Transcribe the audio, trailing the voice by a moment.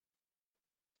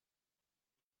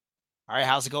All right,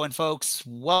 how's it going, folks?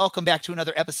 Welcome back to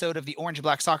another episode of the Orange and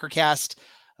Black Soccer Cast.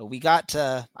 We got,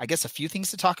 I guess, a few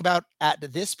things to talk about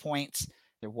at this point.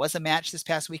 There was a match this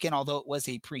past weekend, although it was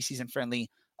a preseason friendly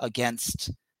against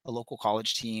a local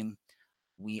college team.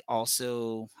 We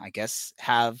also, I guess,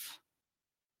 have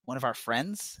one of our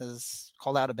friends has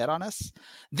called out a bet on us.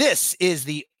 This is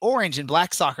the Orange and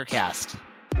Black Soccer Cast.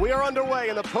 We are underway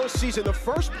in the postseason, the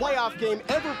first playoff game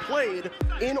ever played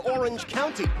in Orange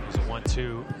County. It's a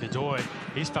 1-2, Godoy.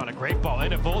 He's found a great ball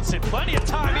into Voltson. Plenty of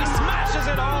time. He smashes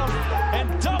it home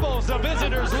and doubles the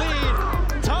visitors'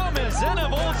 lead. Thomas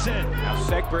Voltson. Now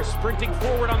Segber sprinting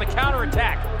forward on the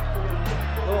counterattack.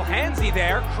 A little handsy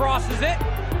there, crosses it.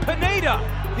 Pineda,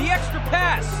 the extra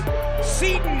pass.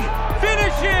 Seaton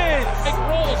finishes. It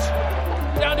rolls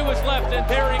down to his left and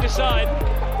parrying aside.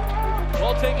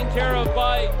 Well taken care of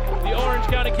by the Orange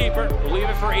County keeper. We'll leave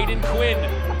it for Aiden Quinn.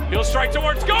 He'll strike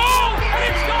towards goal, and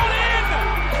it's gone in!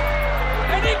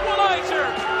 An equalizer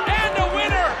and a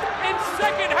winner in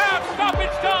second half stoppage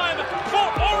time for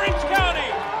Orange County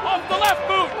off the left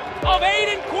boot of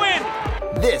Aiden Quinn.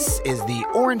 This is the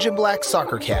Orange and Black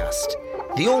Soccer Cast,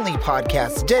 the only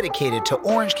podcast dedicated to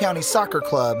Orange County Soccer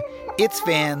Club, its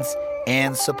fans,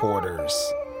 and supporters.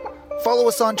 Follow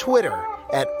us on Twitter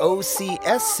at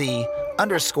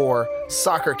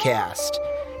OCSC_SoccerCast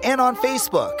and on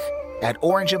Facebook at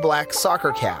Orange and Black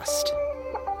Soccer Cast.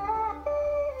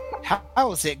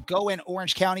 How's it going,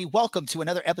 Orange County? Welcome to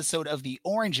another episode of the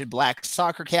Orange and Black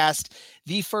Soccer Cast,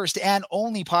 the first and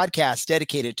only podcast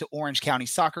dedicated to Orange County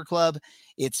Soccer Club,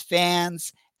 its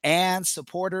fans and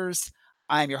supporters.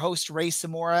 I'm your host, Ray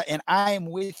Samora, and I am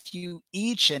with you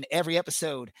each and every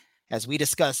episode as we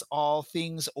discuss all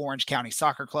things Orange County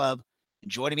Soccer Club. And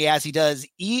joining me as he does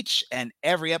each and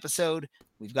every episode,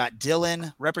 we've got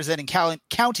Dylan representing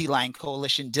County Line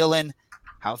Coalition. Dylan,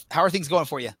 how are things going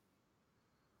for you?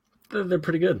 They're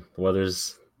pretty good. The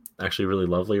weather's actually really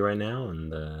lovely right now,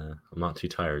 and I'm not too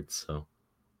tired. So,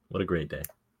 what a great day!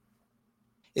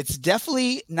 It's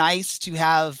definitely nice to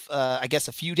have, I guess,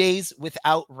 a few days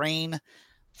without rain.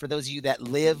 For those of you that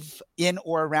live in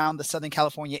or around the Southern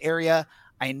California area,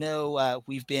 I know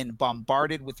we've been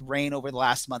bombarded with rain over the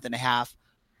last month and a half.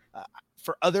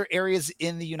 For other areas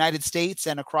in the United States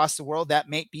and across the world, that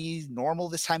may be normal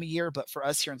this time of year. But for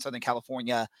us here in Southern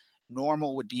California,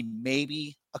 normal would be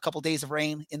maybe a couple days of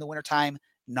rain in the wintertime,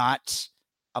 not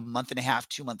a month and a half,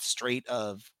 2 months straight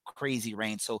of crazy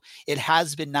rain. So it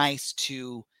has been nice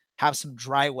to have some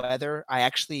dry weather. I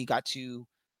actually got to,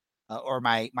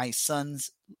 my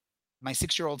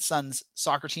 6-year-old son's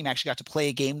soccer team actually got to play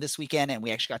a game this weekend, and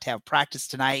we actually got to have practice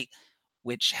tonight,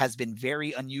 which has been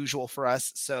very unusual for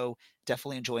us. So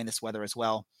definitely enjoying this weather as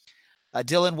well.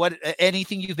 Dylan,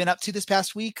 anything you've been up to this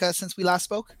past week since we last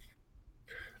spoke?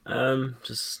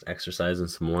 Just exercising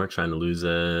some more, trying to lose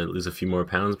a few more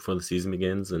pounds before the season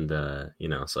begins, and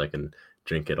so I can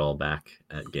drink it all back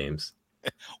at games.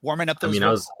 Warming up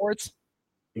those courts.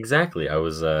 Exactly. I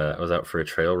was out for a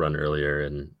trail run earlier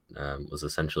and was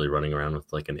essentially running around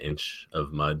with like an inch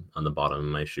of mud on the bottom of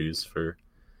my shoes for,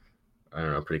 I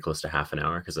don't know, pretty close to half an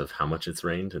hour because of how much it's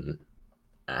rained and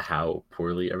how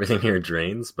poorly everything here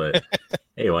drains. But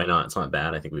hey, why not? It's not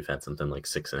bad. I think we've had something like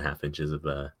 6.5 inches of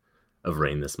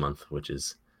rain this month, which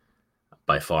is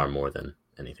by far more than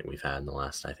anything we've had in the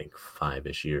last, I think,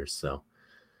 5-ish years. So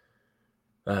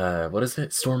what is it?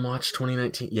 Stormwatch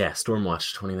 2019? Yeah,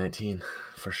 Stormwatch 2019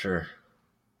 for sure.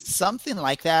 Something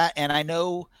like that. And I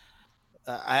know,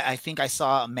 I think I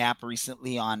saw a map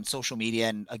recently on social media.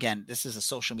 And again, this is a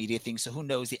social media thing, so who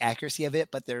knows the accuracy of it,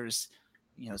 but there's,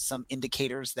 some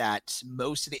indicators that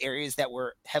most of the areas that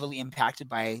were heavily impacted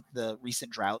by the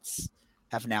recent droughts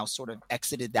have now sort of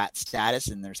exited that status.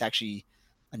 And there's actually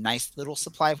a nice little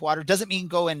supply of water. Doesn't mean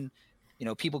go and,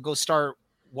 people go start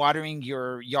watering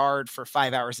your yard for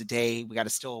 5 hours a day. We got to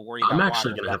still worry about I'm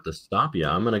actually going to have to stop you.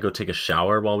 I'm going to go take a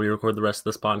shower while we record the rest of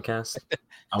this podcast.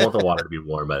 I want the water to be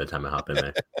warm by the time I hop in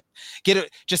there.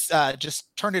 Just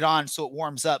turn it on so it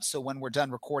warms up. So when we're done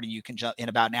recording, you can jump in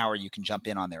about an hour. You can jump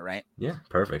in on there, right? Yeah,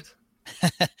 perfect.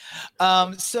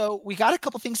 So we got a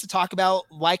couple things to talk about.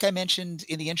 Like I mentioned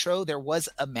in the intro, there was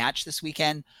a match this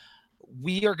weekend.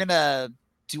 We are going to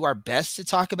do our best to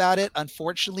talk about it.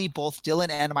 Unfortunately, both Dylan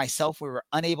and myself, we were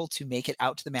unable to make it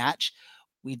out to the match.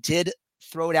 We did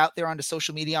throw it out there onto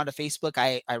social media, onto Facebook.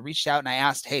 I reached out and I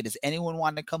asked, hey, does anyone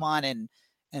want to come on and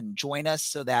join us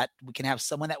so that we can have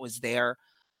someone that was there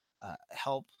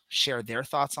help share their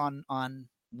thoughts on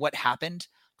what happened.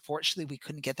 Fortunately, we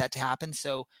couldn't get that to happen.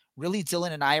 So really,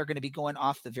 Dylan and I are going to be going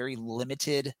off the very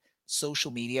limited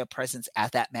social media presence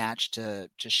at that match to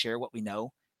share what we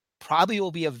know. Probably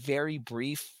will be a very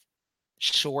brief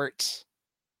short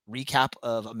recap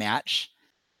of a match.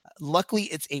 Luckily,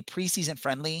 it's a preseason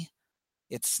friendly.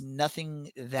 It's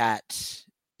nothing that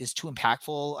is too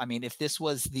impactful. I mean, if this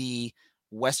was the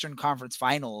Western Conference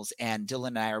Finals and Dylan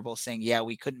and I are both saying, yeah,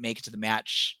 we couldn't make it to the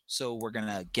match, so we're going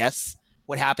to guess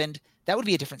what happened, that would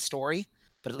be a different story.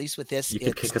 But at least with this, you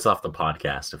could kick us off the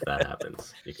podcast if that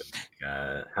happens. You could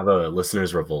have a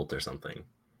listeners' revolt or something.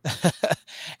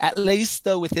 At least,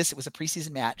 though, with this, it was a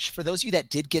preseason match. For those of you that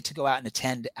did get to go out and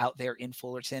attend out there in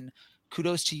Fullerton,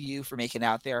 kudos to you for making it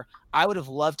out there. I would have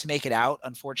loved to make it out.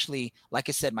 Unfortunately, like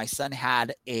I said, my son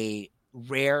had a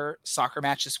rare soccer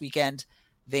match this weekend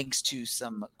thanks to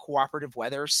some cooperative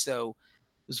weather. So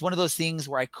it was one of those things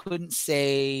where I couldn't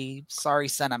say, sorry,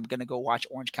 son, I'm going to go watch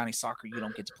Orange County soccer. You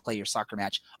don't get to play your soccer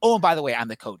match. Oh, and by the way, I'm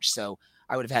the coach. So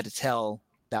I would have had to tell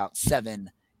about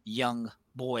 7 young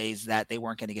boys that they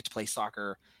weren't going to get to play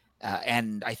soccer.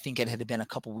 And I think it had been a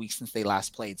couple weeks since they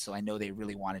last played. So I know they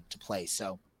really wanted to play.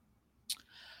 So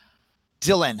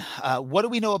Dylan, what do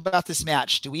we know about this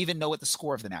match? Do we even know what the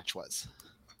score of the match was?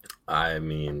 I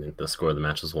mean, the score of the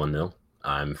match was 1-0.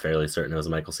 I'm fairly certain it was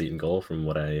a Michael Seaton goal from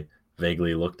what I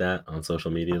vaguely looked at on social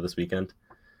media this weekend.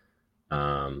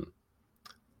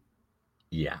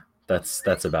 Yeah,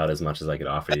 that's about as much as I could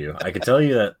offer you. I could tell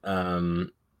you that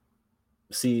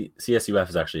CSUF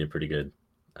is actually a pretty good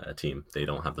team. They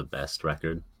don't have the best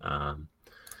record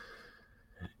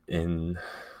in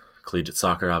collegiate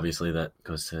soccer. Obviously, that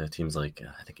goes to teams like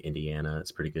I think Indiana.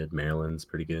 It's pretty good. Maryland's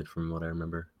pretty good from what I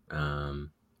remember.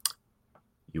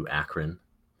 Akron,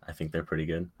 I think they're pretty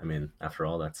good. I mean, after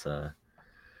all, that's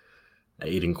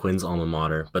Aiden Quinn's alma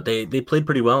mater. But they played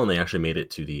pretty well, and they actually made it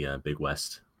to the Big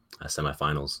West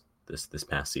semifinals this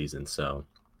past season. So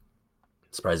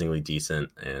surprisingly decent,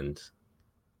 and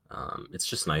it's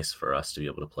just nice for us to be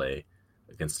able to play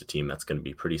against a team that's going to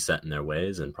be pretty set in their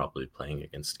ways and probably playing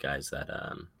against guys that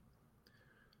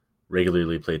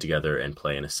regularly play together and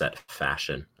play in a set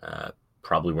fashion.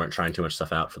 Probably weren't trying too much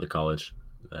stuff out for the college,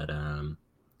 but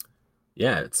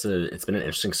yeah, it's been an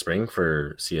interesting spring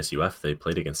for CSUF. They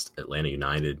played against Atlanta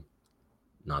United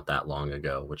not that long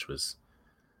ago, which was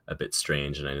a bit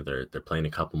strange. And I know they're playing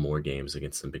a couple more games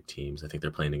against some big teams. I think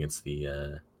they're playing against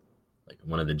the like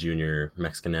one of the junior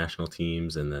Mexican national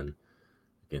teams, and then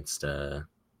against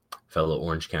fellow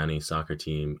Orange County soccer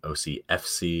team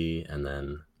OCFC, and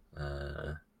then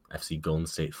FC Golden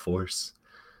State Force.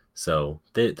 So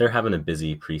they're having a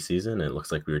busy preseason. It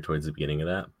looks like we were towards the beginning of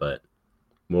that, but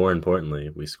more importantly,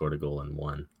 we scored a goal and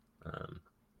won.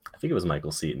 I think it was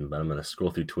Michael Seaton, but I'm going to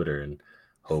scroll through Twitter and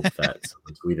hope that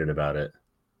someone tweeted about it.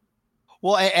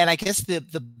 Well, and I guess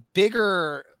the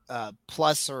bigger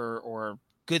plus or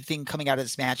good thing coming out of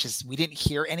this match is we didn't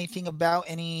hear anything about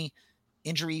any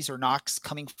injuries or knocks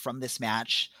coming from this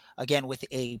match. Again, with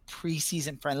a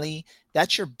preseason friendly,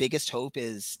 that's your biggest hope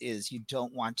is you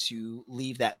don't want to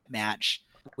leave that match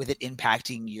with it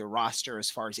impacting your roster as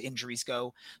far as injuries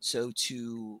go. So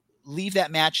to leave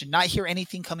that match and not hear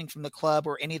anything coming from the club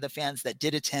or any of the fans that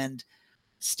did attend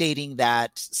stating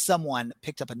that someone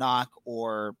picked up a knock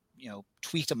or,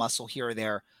 tweaked a muscle here or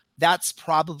there, that's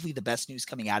probably the best news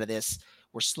coming out of this.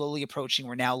 We're slowly approaching.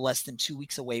 We're now less than 2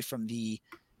 weeks away from the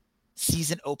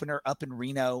season opener up in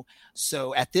Reno.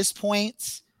 So at this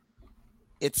point,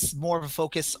 it's more of a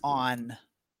focus on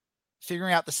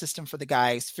figuring out the system for the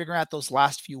guys, figuring out those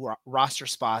last few roster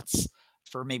spots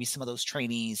for maybe some of those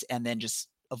trainees, and then just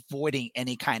avoiding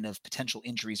any kind of potential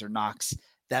injuries or knocks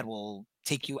that will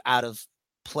take you out of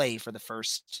play for the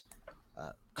first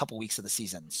couple weeks of the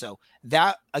season. So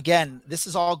that, again, this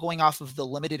is all going off of the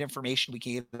limited information we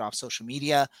can get off social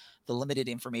media, the limited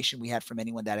information we had from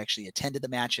anyone that actually attended the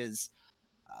matches.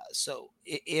 So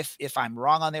if I'm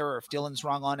wrong on there, or if Dylan's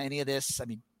wrong on any of this, I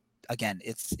mean, again,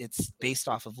 it's based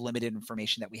off of limited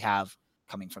information that we have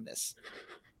coming from this.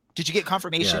 Did you get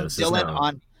confirmation,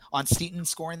 Dylan, on Seaton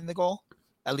scoring the goal?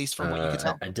 At least from what you could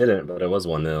tell? I didn't, but it was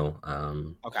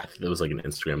 1-0. Okay. It was like an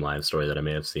Instagram live story that I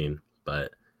may have seen,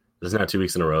 but this is now 2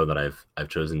 weeks in a row that I've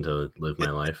chosen to live my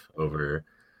life over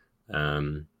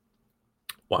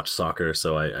watch soccer.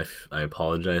 So I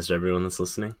apologize to everyone that's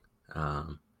listening.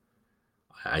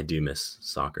 I do miss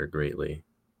soccer greatly,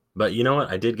 but you know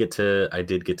what? I did get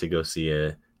to go see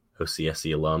a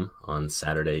OCSC alum on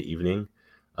Saturday evening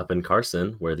up in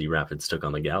Carson, where the Rapids took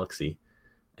on the Galaxy,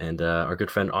 and our good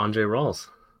friend Andre Rawls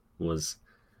was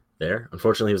there.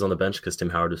 Unfortunately, he was on the bench because Tim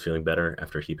Howard was feeling better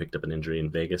after he picked up an injury in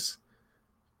Vegas.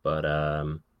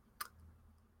 But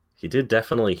he did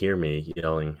definitely hear me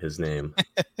yelling his name.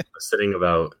 I was sitting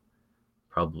about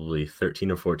probably 13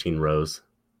 or 14 rows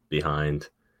behind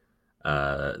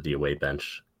the away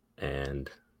bench, and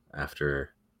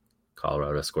after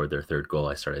Colorado scored their third goal,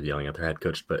 I started yelling at their head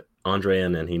coach, but Andre,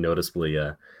 and he noticeably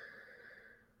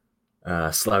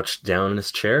slouched down in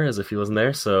his chair as if he wasn't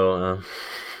there. So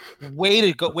way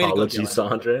to go, apologies to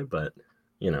Andre, but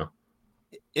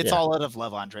it's all out of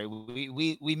love, Andre.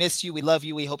 We miss you. We love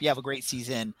you. We hope you have a great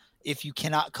season. If you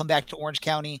cannot come back to Orange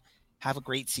County, have a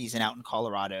great season out in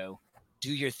Colorado.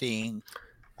 Do your thing.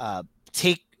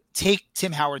 Take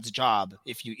Tim Howard's job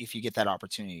if you get that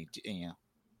opportunity. Yeah.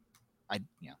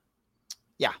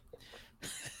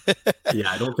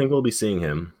 Yeah, I don't think we'll be seeing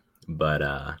him, but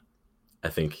I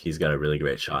think he's got a really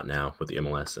great shot now with the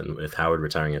MLS, and with Howard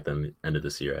retiring at the end of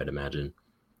this year, I'd imagine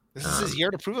this is his year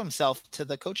to prove himself to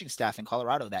the coaching staff in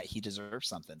Colorado that he deserves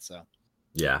something. So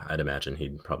yeah, I'd imagine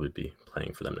he'd probably be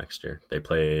playing for them next year. They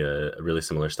play a really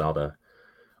similar style to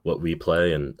what we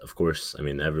play, and of course, I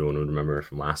mean, everyone would remember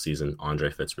from last season,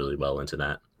 Andre fits really well into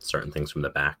that, starting things from the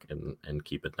back and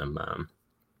keeping them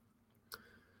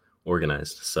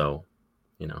organized. So,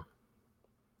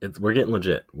 we're getting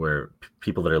legit where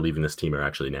people that are leaving this team are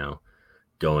actually now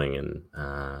going and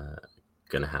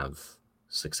going to have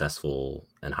successful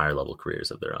and higher level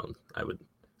careers of their own. I would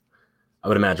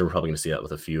imagine we're probably going to see that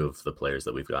with a few of the players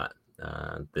that we've got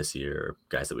this year,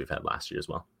 guys that we've had last year as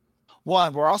well. Well,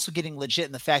 and we're also getting legit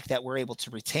in the fact that we're able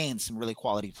to retain some really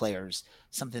quality players,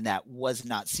 something that was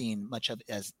not seen much of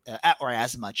as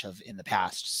much of in the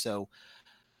past. So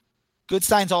good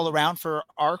signs all around for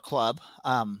our club.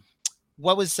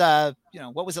 What was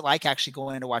it like actually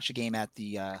going to watch a game at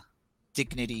the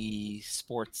Dignity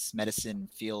Sports Medicine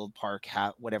Field Park,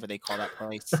 whatever they call that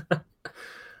place?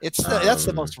 That's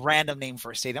the most random name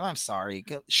for a stadium. I'm sorry,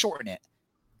 shorten it.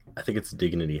 I think it's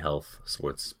Dignity Health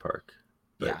Sports Park,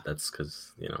 but that's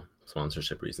because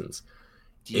sponsorship reasons.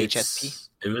 DHSP.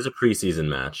 It was a preseason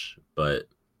match, but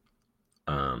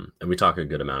and we talk a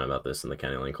good amount about this in the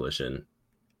County Line Coalition.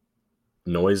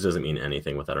 Noise doesn't mean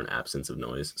anything without an absence of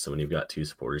noise. So when you've got two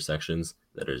supporter sections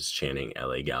that is chanting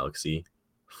LA Galaxy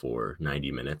for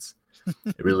 90 minutes,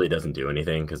 it really doesn't do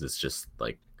anything because it's just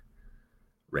like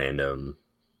random.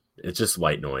 It's just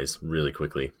white noise really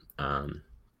quickly. And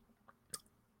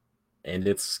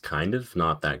it's kind of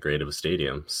not that great of a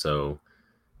stadium. So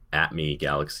at me,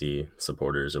 Galaxy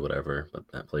supporters or whatever, but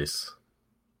that place,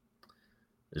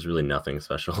 there's really nothing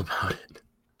special about it.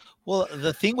 Well,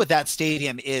 the thing with that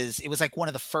stadium is it was like one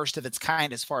of the first of its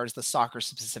kind as far as the soccer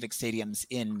specific stadiums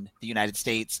in the United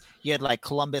States. You had like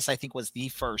Columbus, I think, was the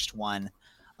first one.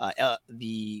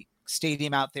 The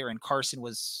stadium out there in Carson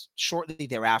was shortly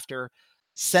thereafter.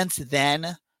 Since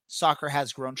then, soccer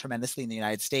has grown tremendously in the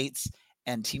United States,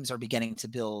 and teams are beginning to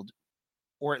build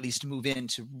or at least move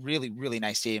into really, really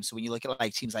nice stadiums. So when you look at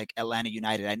like teams like Atlanta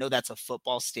United, I know that's a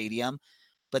football stadium,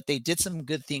 but they did some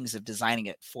good things of designing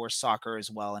it for soccer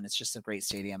as well. And it's just a great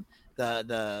stadium.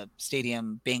 The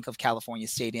stadium, Bank of California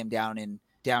Stadium down in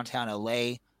downtown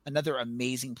LA, another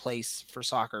amazing place for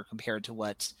soccer compared to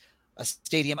what a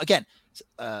stadium, again,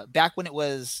 back when it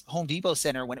was Home Depot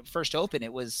Center, when it first opened,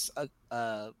 it was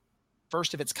a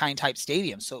first of its kind type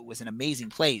stadium. So it was an amazing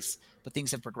place, but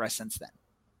things have progressed since then.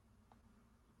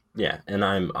 Yeah. And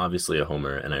I'm obviously a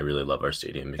homer and I really love our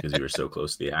stadium because we were so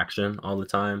close to the action all the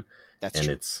time. That's and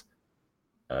true. It's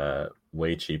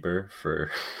way cheaper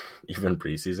for even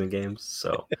preseason games.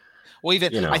 So, well,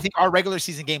 even I think our regular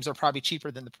season games are probably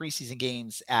cheaper than the preseason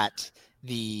games at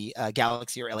the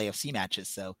Galaxy or LAFC matches.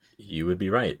 So you would be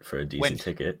right for a decent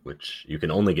ticket, which you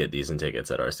can only get decent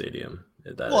tickets at our stadium.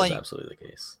 That is absolutely the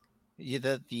case.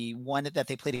 The one that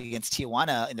they played against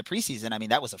Tijuana in the preseason, I mean,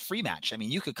 that was a free match. I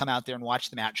mean, you could come out there and watch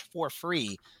the match for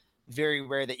free. Very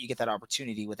rare that you get that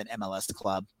opportunity with an MLS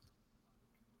club.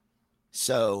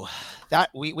 So that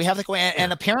we have to go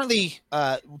and apparently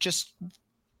just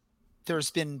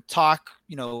there's been talk,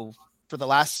 for the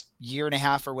last year and a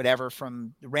half or whatever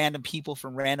from random people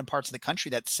from random parts of the country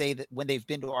that say that when they've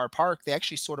been to our park, they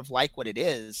actually sort of like what it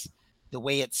is, the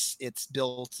way it's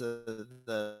built, the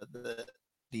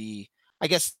I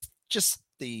guess just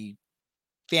the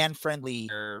fan friendly.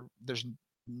 There's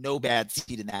no bad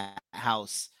seat in that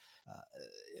house.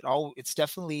 It's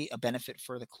definitely a benefit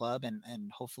for the club,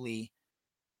 and hopefully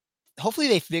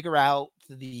they figure out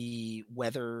the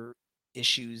weather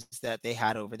issues that they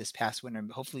had over this past winter.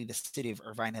 Hopefully the city of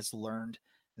Irvine has learned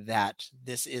that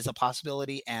this is a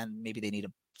possibility, and maybe they need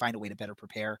to find a way to better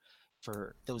prepare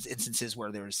for those instances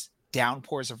where there's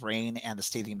downpours of rain and the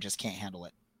stadium just can't handle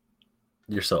it.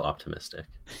 You're so optimistic.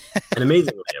 And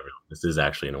amazingly, everyone, this is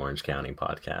actually an Orange County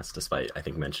podcast, despite I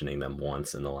think mentioning them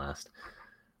once in the last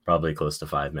probably close to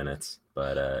 5 minutes.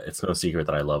 But it's no secret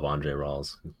that I love Andre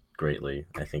Rawls greatly.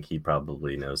 I think he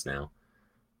probably knows now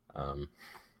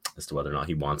as to whether or not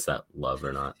he wants that love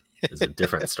or not. is a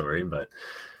different story, but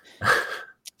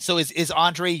So is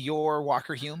Andre your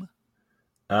Walker Hume?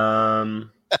 Wow,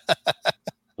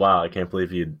 I can't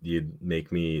believe you'd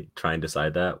make me try and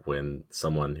decide that when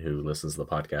someone who listens to the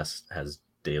podcast has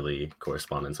daily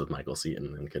correspondence with Michael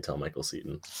Seton and could tell Michael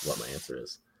Seton what my answer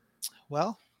is.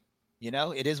 Well,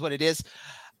 it is what it is.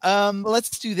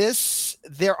 Let's do this.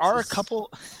 There are a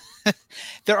couple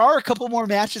more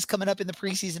matches coming up in the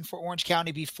preseason for Orange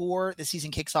County before the season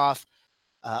kicks off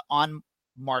on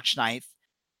March 9th.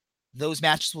 Those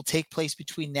matches will take place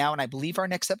between now and I believe our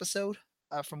next episode,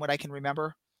 from what I can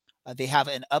remember. They have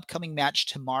an upcoming match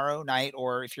tomorrow night,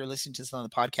 or if you're listening to this on the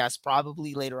podcast,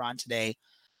 probably later on today.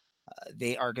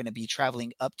 They are going to be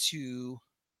traveling up to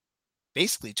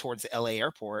basically towards the LA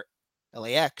airport,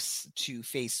 LAX, to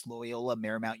face Loyola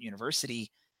Marymount University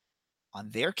on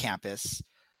their campus.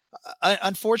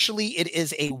 Unfortunately, it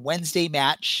is a Wednesday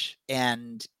match,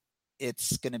 and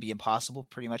it's going to be impossible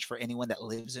pretty much for anyone that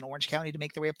lives in Orange County to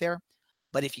make their way up there.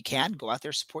 But if you can, go out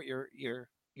there, support your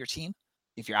team.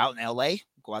 If you're out in LA,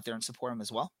 go out there and support them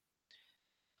as well.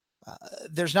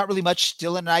 There's not really much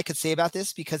Dylan and I could say about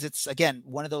this because it's, again,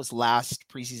 one of those last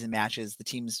preseason matches. The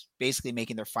team's basically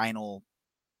making their final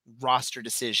roster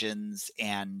decisions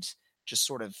and just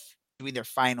sort of doing their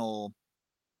final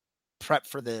prep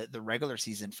for the regular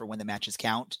season for when the matches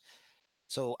count.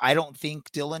 So I don't think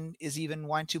Dylan is even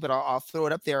wanting to, but I'll throw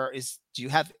it up there. Do you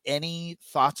have any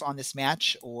thoughts on this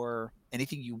match or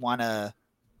anything you want to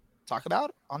talk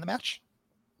about on the match?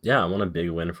 Yeah, I want a big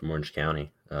win from Orange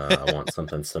County. I want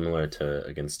something similar to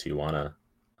against Tijuana.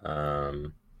 I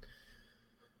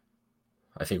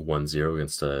think 1-0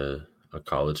 against a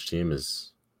college team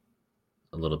is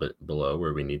a little bit below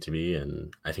where we need to be,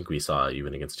 and I think we saw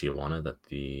even against Tijuana that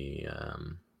the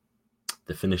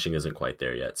finishing isn't quite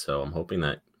there yet. So I'm hoping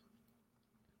that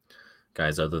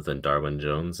guys other than Darwin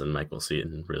Jones and Michael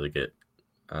Seton really get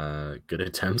good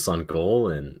attempts on goal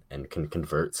and can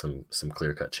convert some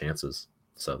clear-cut chances.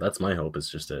 So that's my hope, is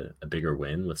just a bigger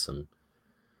win with some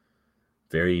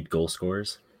varied goal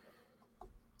scorers.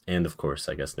 And, of course,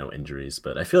 I guess no injuries.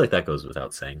 But I feel like that goes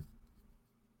without saying.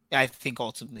 I think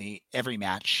ultimately every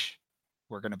match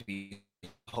we're going to be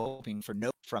hoping for no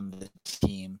from the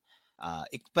team.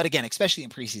 But, again, especially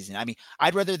in preseason. I mean,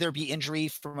 I'd rather there be injury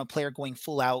from a player going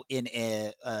full out in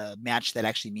a match that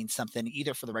actually means something,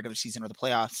 either for the regular season or the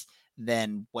playoffs,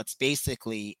 than what's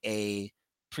basically a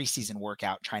preseason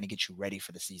workout trying to get you ready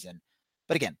for the season.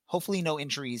 But again, hopefully no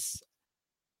injuries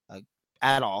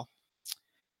at all.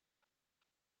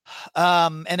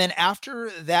 And then after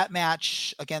that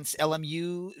match against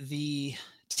LMU, the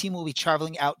team will be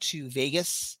traveling out to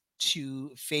Vegas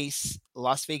to face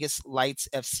Las Vegas Lights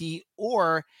FC,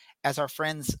 or as our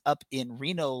friends up in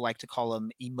Reno like to call them,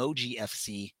 Emoji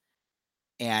FC.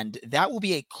 And that will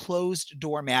be a closed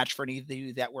door match for any of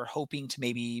you that were hoping to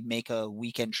maybe make a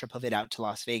weekend trip of it out to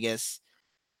Las Vegas.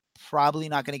 Probably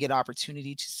not going to get an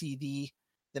opportunity to see the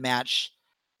match.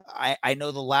 I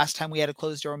know the last time we had a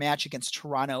closed door match against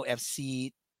Toronto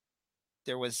FC,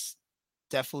 there was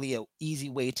definitely an easy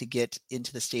way to get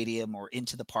into the stadium or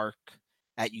into the park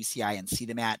at UCI and see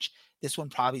the match. This one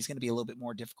probably is going to be a little bit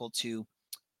more difficult to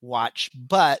watch,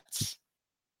 but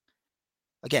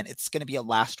again, it's going to be a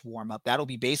last warm-up. That'll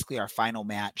be basically our final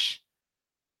match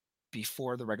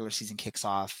before the regular season kicks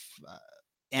off.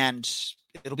 And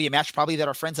it'll be a match probably that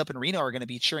our friends up in Reno are going to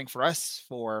be cheering for us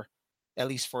for at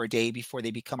least for a day before they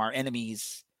become our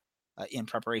enemies in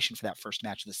preparation for that first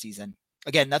match of the season.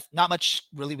 Again, not much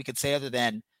really we could say other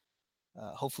than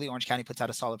hopefully Orange County puts out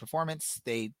a solid performance.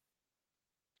 They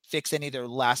fix any of their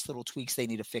last little tweaks they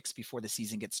need to fix before the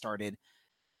season gets started.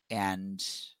 And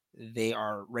they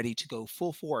are ready to go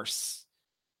full force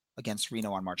against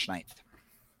Reno on March 9th.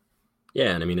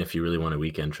 Yeah, and I mean, if you really want a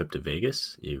weekend trip to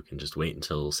Vegas, you can just wait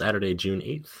until Saturday, June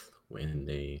 8th, when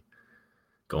they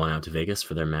go on out to Vegas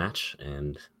for their match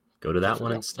and go to that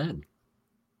one instead.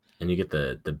 And you get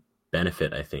the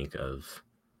benefit, I think, of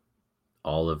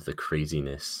all of the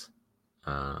craziness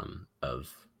of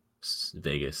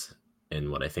Vegas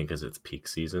in what I think is its peak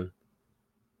season.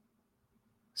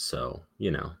 So,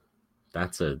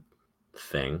 that's a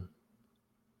thing.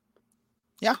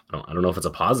 Yeah. I don't know if it's a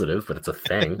positive, but it's a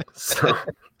thing. So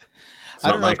it's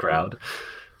not my crowd.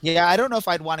 Yeah, I don't know if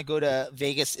I'd want to go to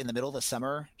Vegas in the middle of the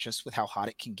summer just with how hot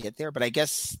it can get there. But I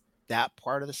guess that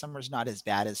part of the summer is not as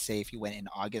bad as, say, if you went in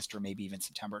August or maybe even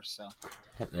September. So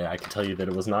yeah, I can tell you that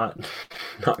it was not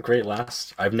great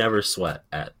last. I've never sweat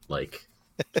at like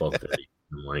 12:30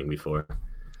 in the morning before.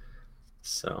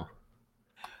 So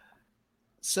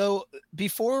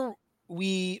before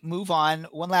we move on,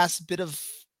 one last bit of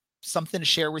something to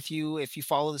share with you. If you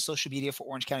follow the social media for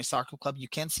Orange County Soccer Club, you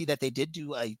can see that they did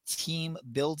do a team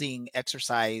building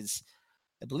exercise.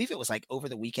 I believe it was like over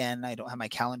the weekend. I don't have my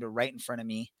calendar right in front of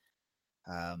me.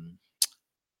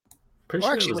 Pretty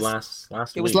sure it was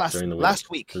last week. Last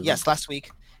week. Yes, last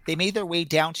week. They made their way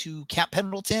down to Camp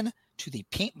Pendleton, to the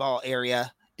paintball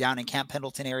area down in Camp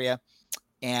Pendleton area,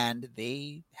 and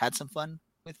they had some fun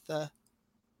with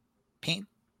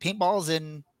paintballs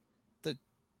and the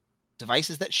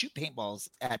devices that shoot paintballs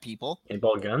at people.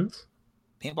 Paintball guns?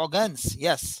 Paintball guns,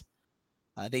 yes.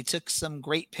 They took some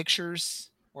great pictures,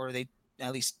 or they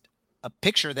at least a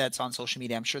picture that's on social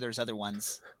media. I'm sure there's other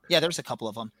ones. Yeah, there's a couple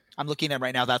of them. I'm looking at them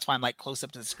right now. That's why I'm like close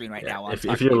up to the screen right now. If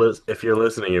you're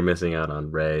listening, you're missing out on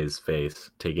Ray's face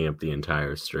taking up the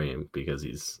entire stream because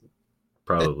he's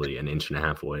probably an inch and a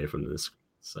half away from this.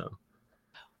 So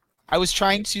I was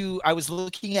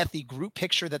looking at the group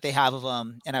picture that they have of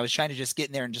them, and I was trying to just get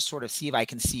in there and just sort of see if I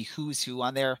can see who's who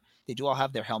on there. They do all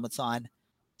have their helmets on.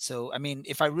 So, I mean,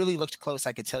 if I really looked close,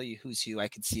 I could tell you who's who. I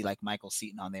could see like Michael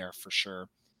Seaton on there for sure.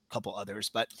 Couple others,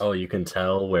 but you can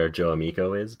tell where Joe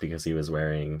Amico is because he was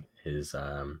wearing his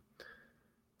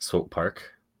Swope Park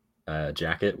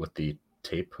jacket with the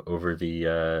tape over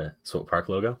the Swope Park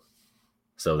logo,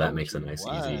 so that makes it nice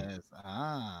easy.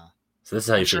 So this is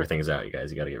how you figure things out, you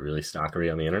guys. You got to get really stalkery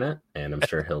on the internet, and I'm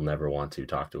sure he'll never want to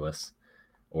talk to us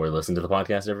or listen to the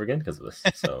podcast ever again because of this.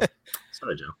 So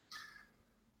sorry, Joe.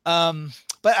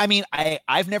 But I mean,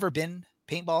 I've never been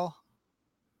paintballing,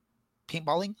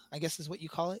 I guess is what you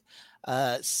call it.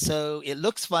 So it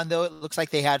looks fun though. It looks like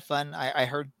they had fun. I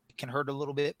heard it can hurt a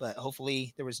little bit, but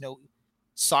hopefully there was no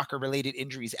soccer related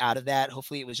injuries out of that.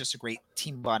 Hopefully it was just a great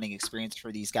team bonding experience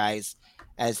for these guys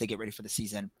as they get ready for the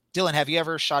season. Dylan, have you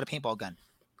ever shot a paintball gun?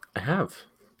 I have.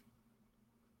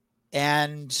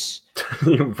 And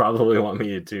you probably want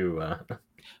me to,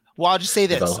 well, I'll just say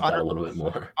this on a little bit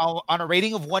more. On a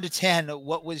rating of 1 to 10,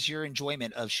 what was your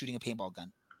enjoyment of shooting a paintball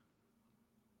gun?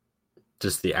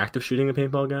 Just the act of shooting a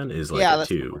paintball gun is like a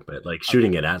 2, but like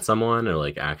shooting it at someone or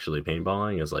like actually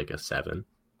paintballing is like a 7.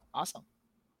 Awesome.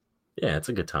 Yeah, it's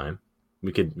a good time.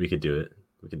 We could do it.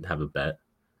 We could have a bet.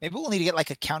 Maybe we'll need to get like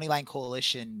a County Line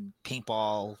Coalition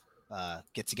paintball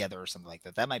get together or something like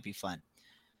that. That might be fun.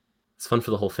 It's fun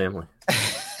for the whole family.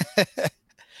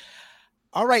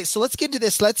 All right, so let's get into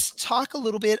this. Let's talk a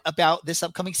little bit about this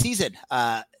upcoming season.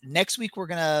 Next week, we're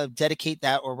going to dedicate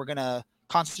that, or we're going to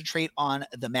concentrate on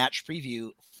the match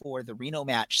preview for the Reno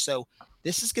match. So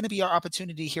this is going to be our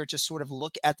opportunity here to sort of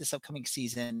look at this upcoming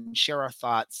season, share our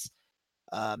thoughts,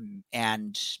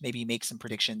 and maybe make some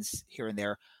predictions here and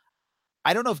there.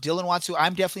 I don't know if Dylan wants to.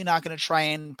 I'm definitely not going to try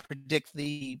and predict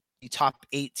the top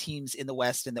 8 teams in the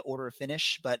West in the order of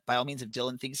finish, but by all means, if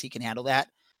Dylan thinks he can handle that,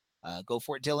 go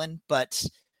for it, Dylan. But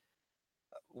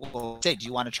we'll say, do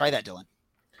you want to try that, Dylan?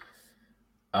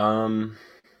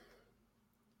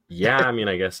 Yeah, I mean,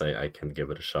 I guess I can give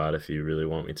it a shot if you really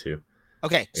want me to.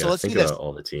 Okay, so let's do this. About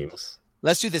all the teams.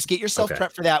 Let's do this. Get yourself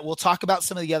prepped for that. We'll talk about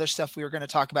some of the other stuff we were going to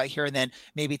talk about here, and then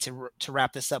maybe to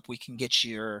wrap this up, we can get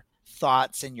your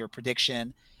thoughts and your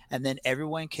prediction, and then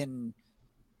everyone can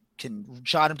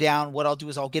jot them down. What I'll do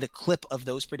is I'll get a clip of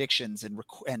those predictions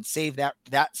and save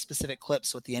that specific clip.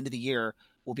 So at the end of the year,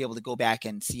 we'll be able to go back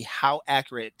and see how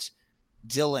accurate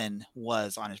Dylan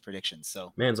was on his predictions.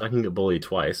 So I can get bullied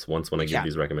twice. Once when I give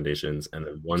these recommendations, and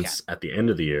then once at the end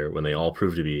of the year when they all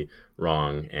prove to be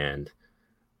wrong, and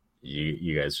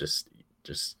you guys just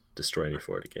destroy me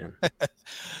for it again.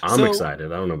 I'm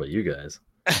excited. I don't know about you guys.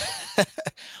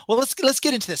 Well, let's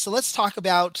get into this. So let's talk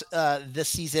about this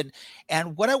season.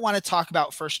 And what I want to talk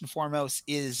about first and foremost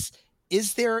is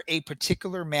there a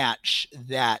particular match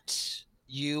that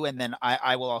you, and then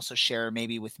I will also share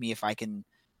maybe with me if I can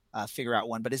figure out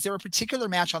one, but is there a particular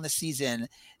match on the season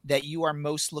that you are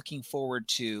most looking forward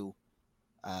to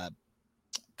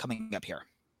coming up here?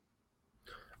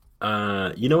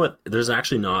 You know what? There's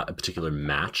actually not a particular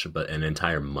match, but an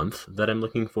entire month that I'm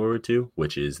looking forward to,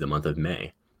 which is the month of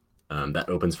May. That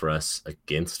opens for us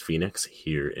against Phoenix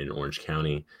here in Orange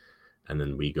County. And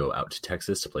then we go out to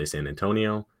Texas to play San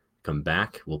Antonio, come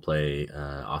back, we'll play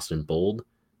Austin Bold,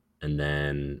 and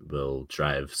then we'll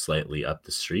drive slightly up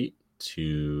the street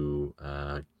to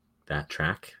that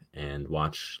track and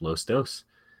watch Los Dos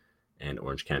and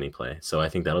Orange County play. So I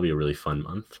think that'll be a really fun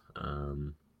month.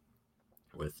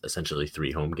 With essentially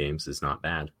 3 home games is not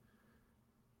bad.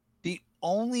 The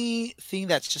only thing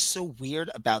that's just so weird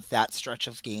about that stretch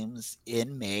of games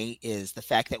in May is the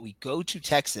fact that we go to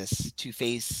Texas to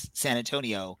face San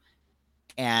Antonio,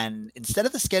 and instead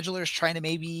of the schedulers trying to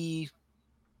maybe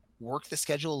work the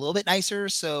schedule a little bit nicer,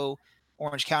 so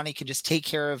Orange County can just take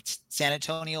care of San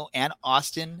Antonio and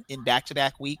Austin in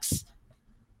back-to-back weeks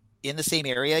in the same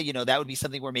area, you know, that would be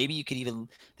something where maybe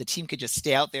the team could just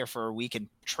stay out there for a week and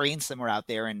train somewhere out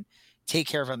there and take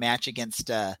care of a match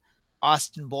against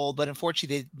Austin Bold. But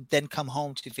unfortunately, they then come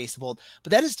home to face the Bold.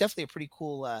 But that is definitely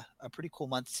a pretty cool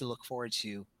month to look forward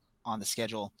to on the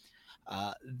schedule.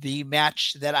 The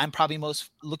match that I'm probably most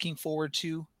looking forward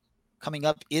to coming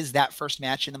up is that first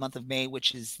match in the month of May,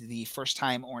 which is the first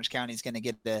time Orange County is going to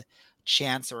get the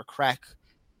chance or a crack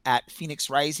at Phoenix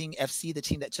Rising FC, the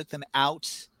team that took them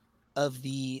out of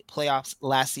the playoffs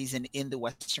last season in the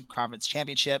Western Conference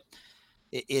Championship.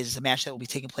 It is a match that will be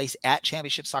taking place at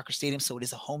Championship Soccer Stadium, so it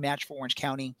is a home match for Orange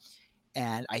County.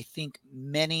 And I think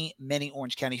many, many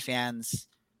Orange County fans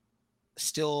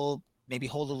still maybe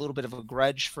hold a little bit of a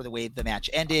grudge for the way the match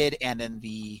ended, and then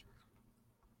the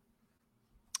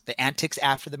antics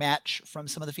after the match from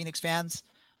some of the Phoenix fans.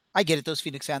 I get it. Those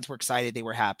Phoenix fans were excited. They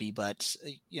were happy, but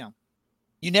you know,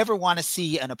 you never want to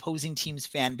see an opposing team's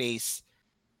fan base,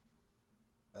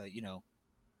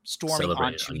 storming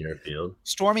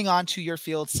onto your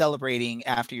field, celebrating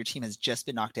after your team has just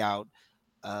been knocked out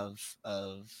of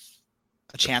a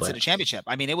chance at a championship.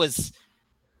 I mean, it was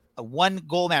a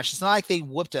 1-goal match. It's not like they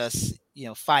whooped us,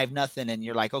 5-0, and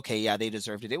you're like, okay, yeah, they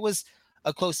deserved it. It was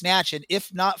a close match, and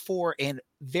if not for a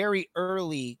very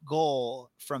early goal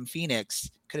from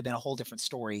Phoenix, could have been a whole different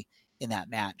story in that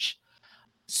match.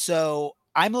 So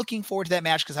I'm looking forward to that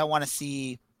match because I want to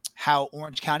see how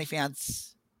Orange County fans,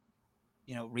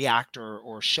 react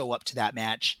or show up to that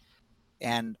match.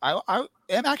 And I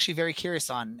am actually very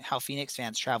curious on how Phoenix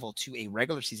fans travel to a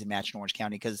regular season match in Orange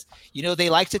County because, they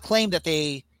like to claim that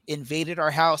they invaded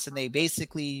our house and they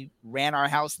basically ran our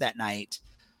house that night.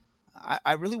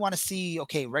 I really want to see,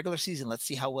 okay, regular season, let's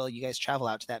see how well you guys travel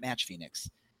out to that match, Phoenix.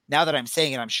 Now that I'm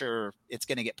saying it, I'm sure it's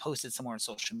going to get posted somewhere on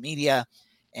social media,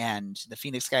 and the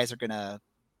Phoenix guys are going to,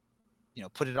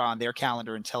 put it on their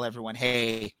calendar and tell everyone,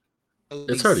 hey.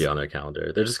 It's already on their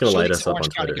calendar. They're just going to light us up on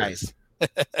Twitter. Guys.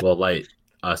 Well, light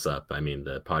us up. I mean,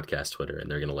 the podcast Twitter,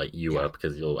 and they're going to light you up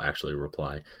because you'll actually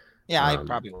reply. Yeah, I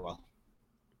probably will.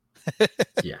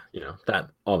 Yeah,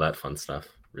 all that fun stuff,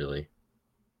 really.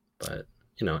 But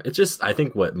it's just, I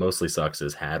think what mostly sucks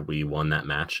is had we won that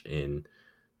match in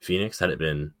Phoenix, had it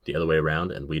been the other way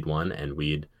around and we'd won and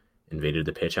we'd invaded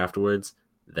the pitch afterwards,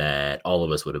 that all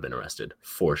of us would have been arrested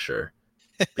for sure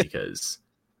because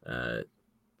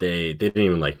they didn't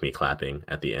even like me clapping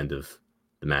at the end of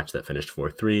the match that finished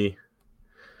 4-3.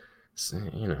 So,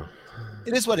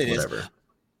 it is what it whatever. Is.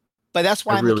 But that's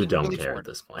why I really don't care at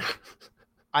this point.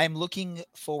 I'm looking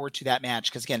forward to that match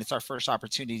because, again, it's our first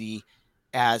opportunity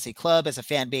as a club, as a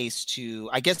fan base to,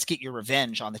 I guess, get your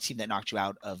revenge on the team that knocked you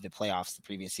out of the playoffs the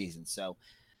previous season. So,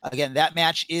 again, that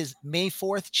match is May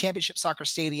 4th, Championship Soccer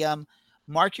Stadium.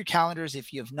 Mark your calendars.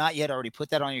 If you have not yet already put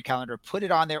that on your calendar, put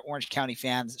it on there, Orange County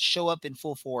fans. Show up in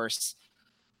full force.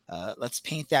 Let's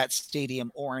paint that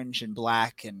stadium orange and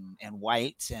black and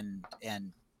white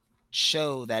and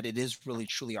show that it is really,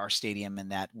 truly our stadium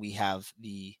and that we have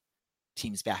the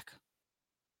teams back.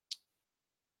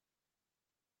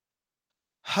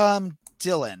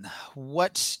 Dylan,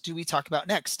 what do we talk about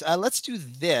next? Let's do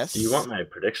this. Do you want my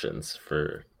predictions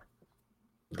for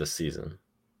this season?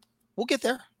 We'll get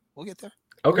there. Okay.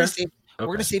 We're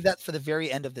going to save that for the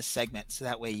very end of this segment. So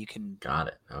that way you can. Got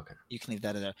it. Okay. You can leave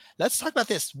that in there. Let's talk about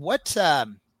this. What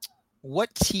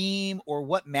team or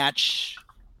what match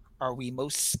are we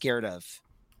most scared of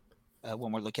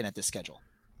when we're looking at this schedule?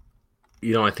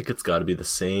 I think it's got to be the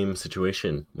same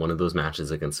situation. One of those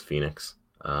matches against Phoenix.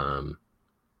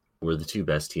 We're the two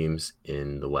best teams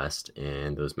in the West,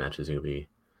 and those matches are going to be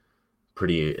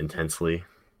pretty intensely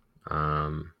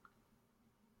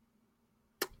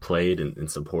played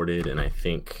and supported. And I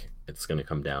think it's going to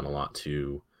come down a lot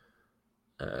to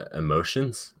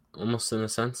emotions, almost in a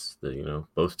sense that,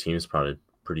 both teams brought a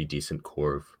pretty decent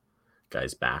core of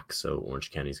guys back. So Orange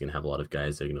County is going to have a lot of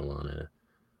guys that are going to want to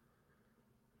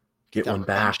get one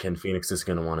back, and Phoenix is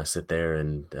going to want to sit there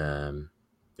and,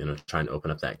 try and open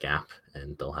up that gap,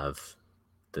 and they'll have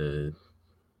the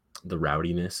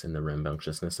rowdiness and the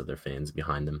rambunctiousness of their fans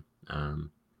behind them,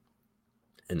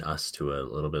 and us to a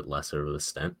little bit lesser of an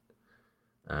extent,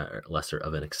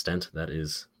 that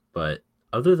is. But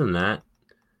other than that,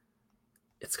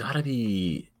 it's got to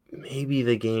be maybe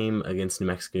the game against New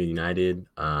Mexico United,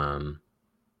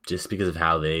 just because of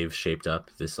how they've shaped up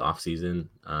this offseason,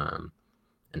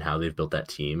 and how they've built that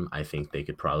team. I think they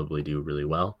could probably do really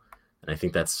well. And I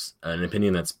think that's an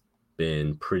opinion that's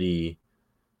been pretty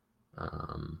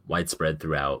widespread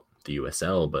throughout the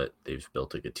USL, but they've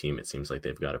built a good team. It seems like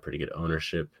they've got a pretty good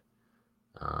ownership.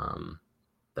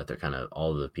 that they're kind of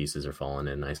all the pieces are falling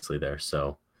in nicely there.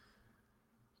 So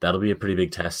that'll be a pretty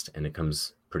big test, and it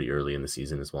comes pretty early in the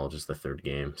season as well, just the third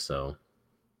game. So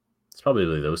it's probably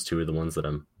those two are the ones that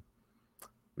I'm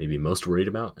maybe most worried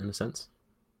about in a sense.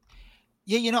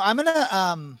 Yeah, I'm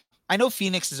gonna I know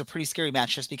Phoenix is a pretty scary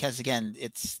match just because again,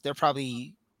 they're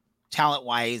probably talent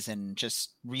wise and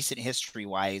just recent history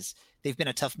wise, they've been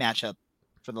a tough matchup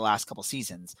for the last couple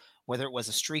seasons, whether it was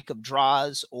a streak of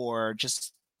draws or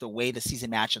just the way the season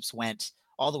matchups went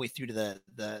all the way through to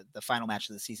the final match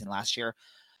of the season last year.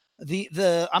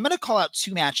 I'm going to call out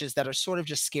two matches that are sort of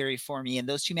just scary for me. And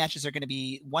those two matches are going to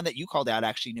be one that you called out,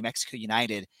 actually, New Mexico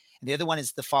United. And the other one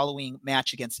is the following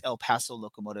match against El Paso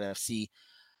Locomotive FC.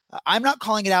 I'm not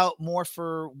calling it out more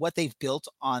for what they've built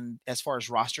on as far as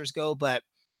rosters go, but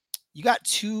you got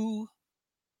two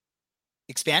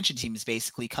expansion teams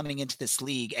basically coming into this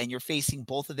league, and you're facing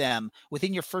both of them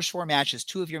within your first four matches.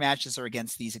 Two of your matches are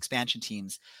against these expansion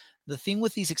teams. The thing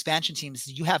with these expansion teams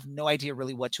is you have no idea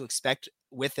really what to expect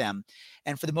with them.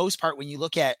 And for the most part, when you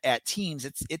look at teams,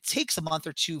 it takes a month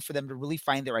or two for them to really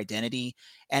find their identity.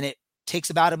 And it takes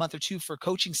about a month or two for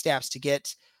coaching staffs to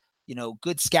get,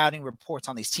 good scouting reports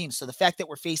on these teams. So the fact that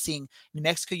we're facing New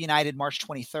Mexico United March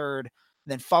 23rd,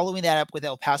 then following that up with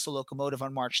El Paso Locomotive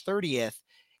on March 30th,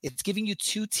 it's giving you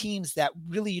two teams that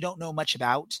really you don't know much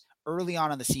about early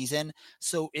on in the season.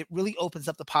 So it really opens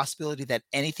up the possibility that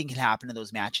anything can happen in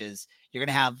those matches. You're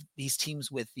going to have these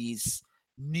teams with these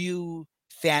new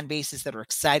fan bases that are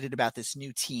excited about this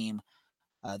new team.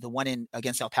 The one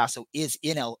against El Paso is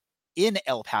in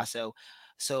El Paso.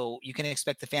 So you can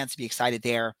expect the fans to be excited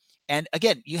there. And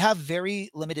again, you have very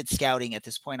limited scouting at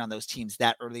this point on those teams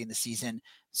that early in the season.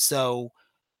 So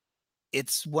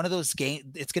it's one of those games.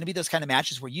 It's going to be those kind of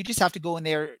matches where you just have to go in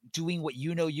there doing what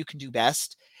you can do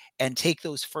best and take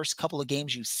those first couple of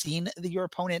games you've seen your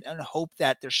opponent and hope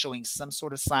that they're showing some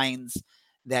sort of signs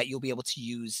that you'll be able to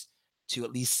use to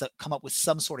at least come up with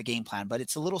some sort of game plan. But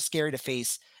it's a little scary to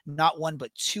face not one,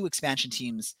 but two expansion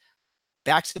teams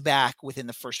back to back within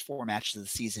the first four matches of the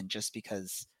season, just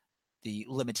because the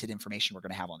limited information we're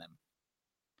going to have on them.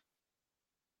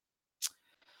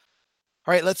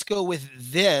 All right, let's go with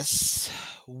this.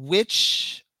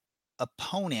 Which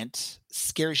opponent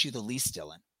scares you the least,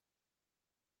 Dylan?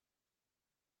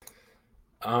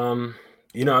 I'm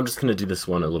just going to do this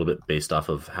one a little bit based off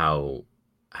of how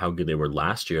good they were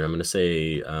last year. I'm going to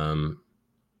say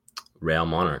Real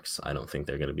Monarchs. I don't think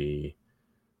they're going to be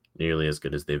nearly as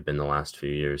good as they've been the last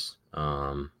few years.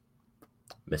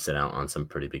 Missing out on some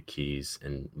pretty big keys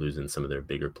and losing some of their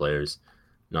bigger players.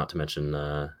 Not to mention,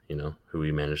 who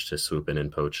we managed to swoop in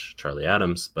and poach, Charlie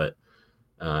Adams. But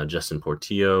Justin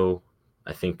Portillo,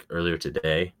 I think earlier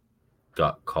today,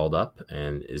 got called up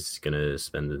and is going to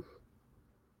spend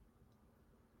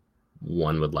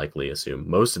one would likely assume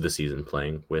most of the season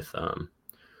playing with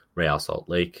Real Salt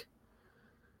Lake.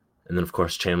 And then, of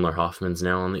course, Chandler Hoffman's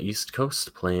now on the East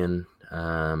Coast playing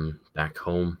back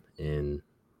home in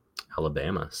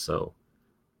Alabama. So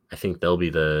I think they'll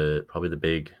be probably the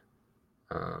big,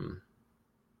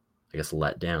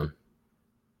 letdown.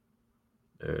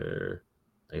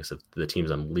 I guess if the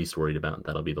teams I'm least worried about,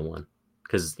 that'll be the one.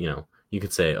 Because, you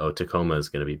could say, Tacoma is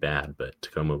going to be bad, but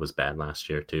Tacoma was bad last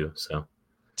year too. So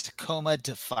Tacoma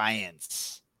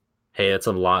Defiance. Hey, it's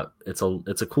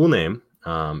a cool name.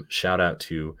 Shout out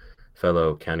to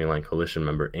fellow County Line Coalition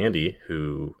member Andy,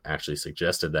 who actually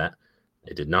suggested that.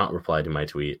 I did not reply to my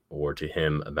tweet or to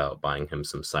him about buying him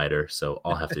some cider, so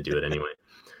I'll have to do it anyway.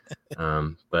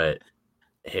 But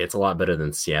hey, it's a lot better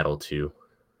than Seattle too.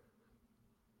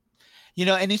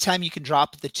 Anytime you can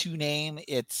drop the two name,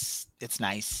 it's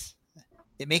nice.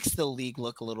 It makes the league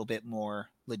look a little bit more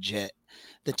legit.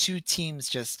 The two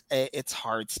teams it's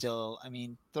hard still. I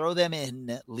mean, throw them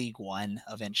in League One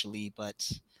eventually,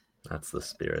 but that's the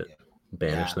spirit.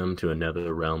 Banish them to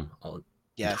another realm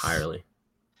entirely.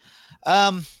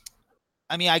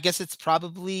 I guess it's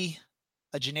probably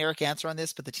a generic answer on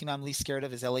this, but the team I'm least scared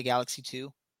of is LA Galaxy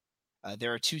 2.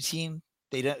 There are two teams.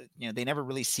 They never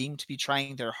really seem to be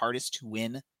trying their hardest to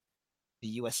win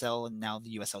the USL and now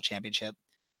the USL Championship.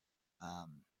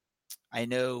 I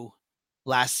know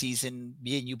last season,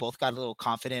 me and you both got a little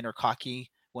confident or cocky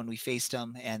when we faced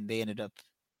them, and they ended up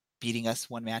beating us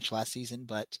one match last season.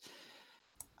 But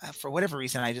for whatever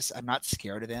reason, I'm not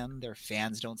scared of them. Their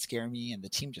fans don't scare me, and the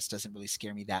team just doesn't really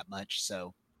scare me that much.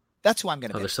 So that's who I'm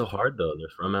going to. They're so hard though. They're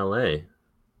from LA.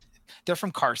 They're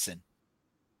from Carson.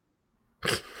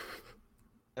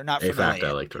 They're not from LA. In fact,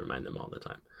 I like to remind them all the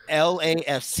time.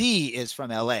 LAFC is from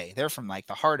LA. They're from like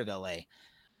the heart of LA.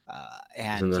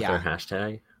 And isn't that their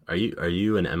hashtag? Are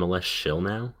you an MLS shill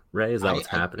now, Ray? Is that what's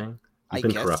happening? You've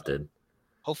been corrupted.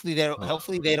 Hopefully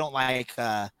they don't like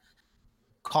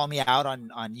call me out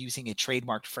on using a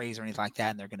trademarked phrase or anything like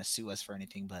that, and they're going to sue us for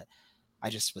anything. But I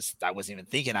wasn't even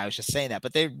thinking. I was just saying that.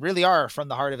 But they really are from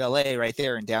the heart of LA, right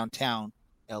there in downtown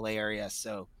LA area.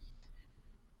 So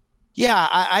yeah,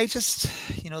 I just,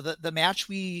 the match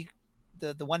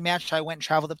the one match I went and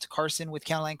traveled up to Carson with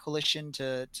County Line Coalition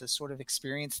to sort of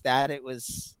experience that. I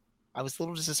was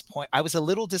a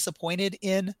little disappointed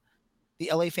in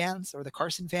the LA fans or the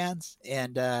Carson fans.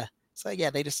 And it's like, yeah,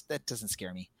 that doesn't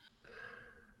scare me.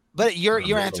 But your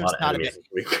answer is not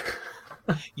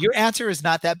your answer is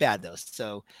not that bad though.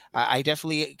 So I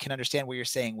definitely can understand what you're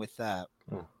saying with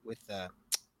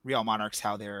Real Monarchs,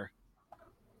 how they're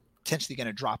potentially going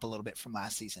to drop a little bit from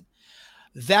last season.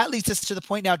 That leads us to the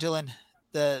point now, Dylan.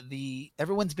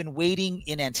 Everyone's been waiting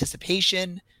in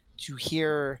anticipation to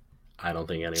hear. I don't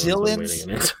think anyone's been waiting in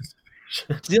anticipation.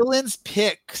 Dylan's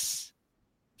picks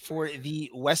for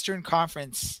the Western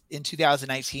Conference in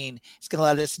 2019. He's going to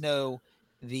let us know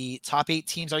the top 8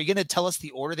 teams. Are you going to tell us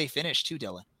the order they finished too,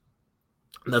 Dylan?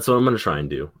 That's what I'm going to try and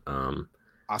do. Awesome.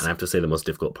 And I have to say the most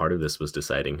difficult part of this was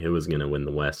deciding who was going to win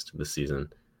the West this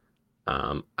season.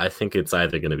 I think it's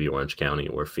either going to be Orange County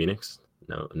or Phoenix.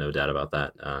 No doubt about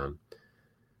that.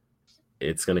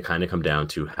 It's going to kind of come down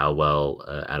to how well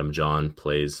Adam John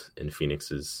plays in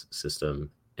Phoenix's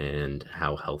system and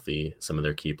how healthy some of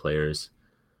their key players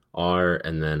are.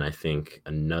 And then I think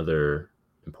another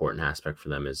important aspect for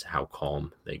them is how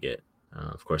calm they get.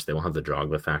 Of course, they won't have the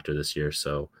Drogba factor this year.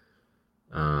 So,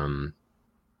 who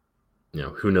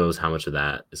knows how much of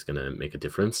that is going to make a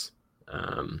difference.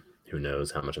 Who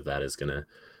knows how much of that is going to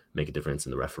make a difference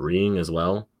in the refereeing as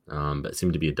well. But it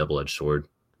seemed to be a double-edged sword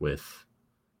with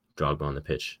Drogba on the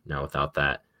pitch. Now without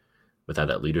that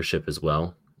leadership as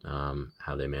well,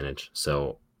 how they manage.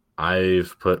 So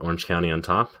I've put Orange County on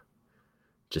top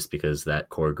just because that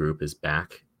core group is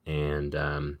back, and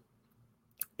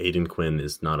Aiden Quinn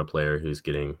is not a player who's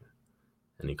getting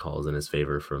any calls in his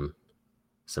favor from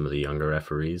some of the younger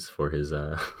referees for his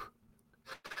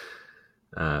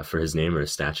name or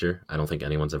his stature. I don't think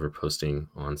anyone's ever posting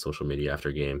on social media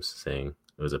after games saying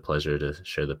it was a pleasure to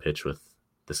share the pitch with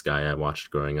this guy I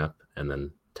watched growing up and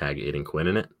then tag Aiden Quinn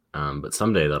in it. But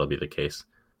someday that'll be the case.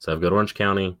 So I've got Orange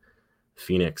County,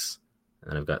 Phoenix,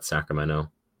 and I've got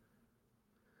Sacramento.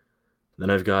 Then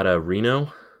I've got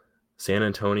Reno, San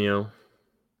Antonio,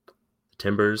 the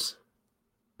Timbers,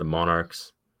 the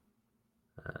Monarchs,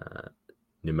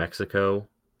 New Mexico,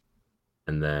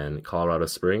 and then Colorado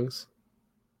Springs,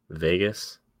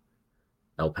 Vegas,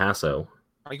 El Paso.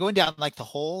 Are you going down like the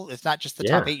whole? It's not just the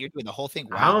top 8. You're doing the whole thing.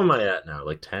 Wow. How am I at now?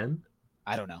 Like 10?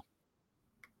 I don't know.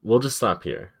 We'll just stop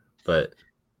here. But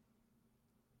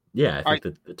yeah, I think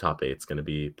that the top 8 is going to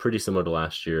be pretty similar to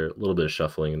last year. A little bit of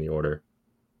shuffling in the order.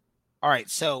 All right.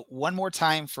 So one more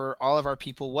time for all of our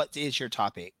people, what is your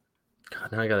top 8?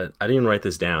 God, now I didn't even write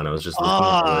this down. I was just looking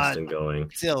at the list and going.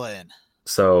 Dylan.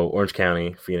 So Orange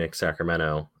County, Phoenix,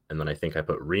 Sacramento, and then I think I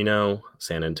put Reno,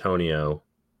 San Antonio,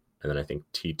 and then I think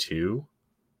T2.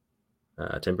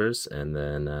 Timbers, and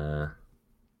then I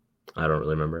don't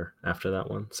really remember after that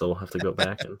one, so we'll have to go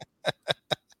back and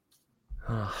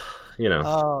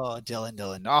Oh,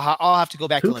 Dylan, I'll have to go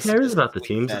back. Who cares about the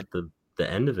teams at the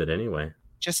end of it anyway?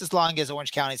 Just as long as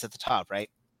Orange County's at the top,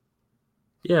 right?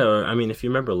 Yeah, I mean, if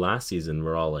you remember last season,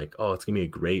 we're all like, "Oh, it's gonna be a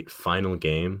great final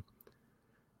game."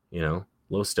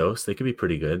 Los Dos, they could be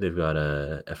pretty good. They've got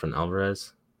Efrain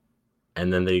Alvarez,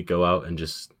 and then they go out and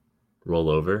just roll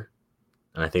over.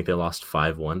 And I think they lost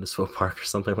 5-1 to Swope Park or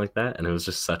something like that. And it was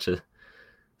just such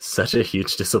a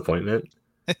huge disappointment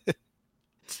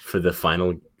for the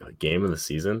final game of the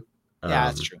season. Yeah,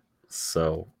 that's true.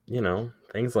 So,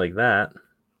 things like that,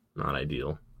 not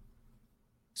ideal.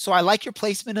 So I like your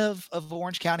placement of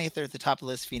Orange County if they're at the top of the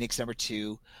list, Phoenix number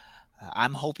 2.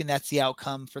 I'm hoping that's the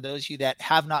outcome. For those of you that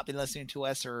have not been listening to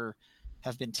us or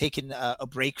have been taking a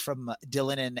break from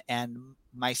Dylan and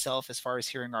myself as far as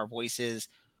hearing our voices,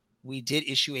 we did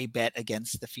issue a bet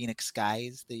against the Phoenix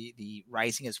Guys, the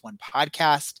Rising as One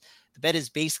podcast. The bet is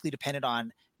basically dependent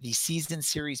on the season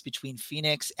series between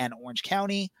Phoenix and Orange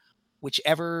County.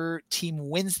 Whichever team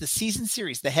wins the season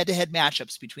series, the head-to-head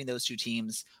matchups between those two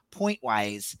teams,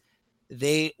 point-wise,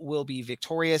 they will be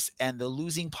victorious, and the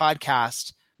losing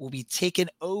podcast will be taken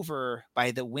over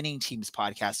by the winning team's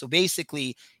podcast. So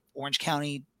basically, Orange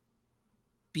County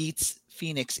beats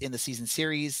Phoenix in the season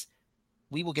series.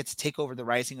 We will get to take over the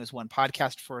Rising as One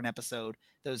podcast for an episode.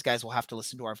 Those guys will have to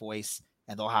listen to our voice,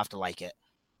 and they'll have to like it,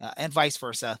 and vice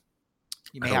versa.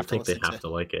 I don't think they have to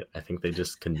like it. I think they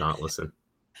just cannot listen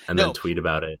and then tweet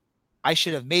about it. I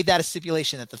should have made that a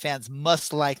stipulation that the fans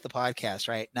must like the podcast,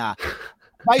 right? Nah.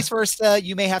 Vice versa,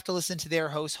 you may have to listen to their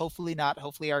hosts. Hopefully not.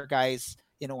 Hopefully our guys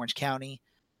in Orange County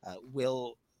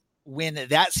will win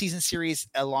that season series,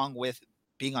 along with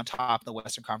being on top of the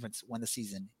Western Conference when the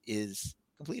season is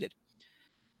completed.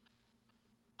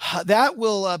 That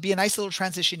will be a nice little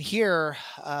transition here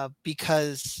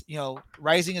because,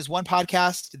 Rising is one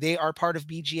podcast. They are part of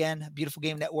BGN, Beautiful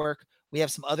Game Network. We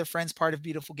have some other friends part of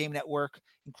Beautiful Game Network,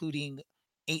 including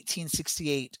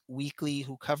 1868 Weekly,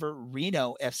 who cover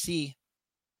Reno FC,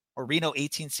 or Reno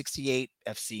 1868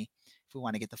 FC, if we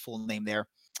want to get the full name there.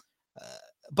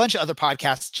 A bunch of other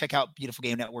podcasts. Check out Beautiful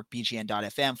Game Network,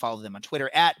 bgn.fm. Follow them on Twitter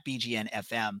at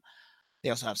bgnfm. They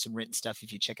also have some written stuff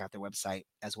if you check out their website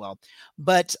as well.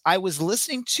 But I was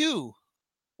listening to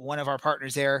one of our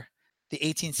partners there, the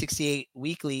 1868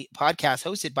 Weekly podcast,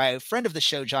 hosted by a friend of the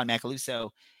show, John Macaluso.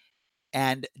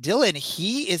 And Dylan,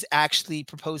 he is actually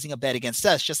proposing a bet against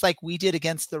us, just like we did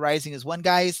against the Rising as One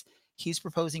guys. He's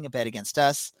proposing a bet against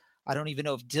us. I don't even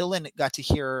know if Dylan got to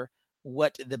hear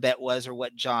what the bet was, or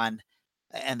what John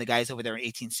and the guys over there in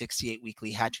 1868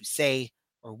 Weekly had to say,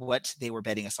 or what they were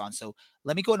betting us on. So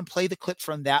let me go ahead and play the clip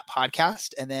from that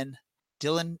podcast. And then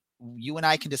Dylan, you and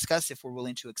I can discuss if we're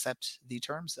willing to accept the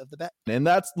terms of the bet. And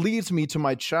that leads me to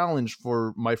my challenge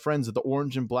for my friends at the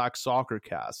Orange and Black Soccer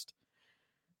Cast.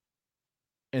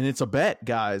 And it's a bet,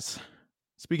 guys.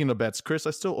 Speaking of bets, Chris,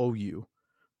 I still owe you,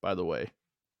 by the way,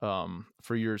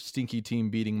 for your stinky team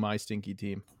beating my stinky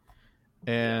team.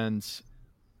 And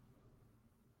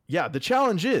yeah, the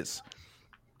challenge is,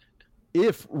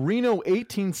 if Reno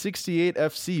 1868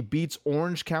 FC beats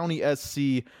Orange County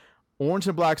SC, Orange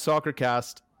and Black Soccer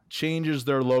Cast changes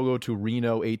their logo to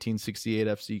Reno 1868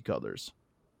 FC colors.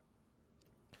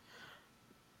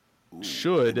 Ooh,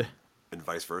 should and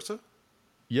vice versa?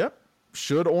 Yep.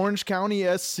 Should Orange County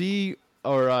SC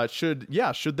or should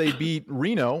they beat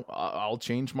Reno, I'll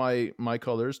change my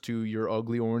colors to your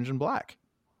ugly orange and black.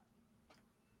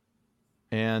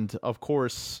 And of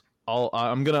course,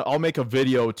 I'll make a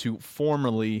video to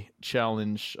formally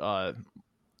challenge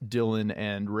Dylan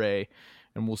and Ray,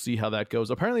 and we'll see how that goes.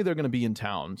 Apparently they're going to be in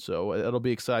town, so it'll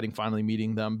be exciting finally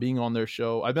meeting them, being on their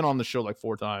show. I've been on the show like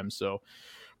 4 times, so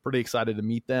pretty excited to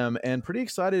meet them, and pretty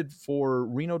excited for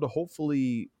Reno to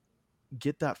hopefully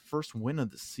get that first win of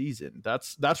the season.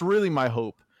 That's really my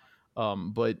hope.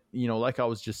 But like I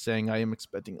was just saying, I am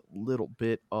expecting a little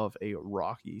bit of a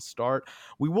rocky start.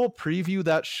 We will preview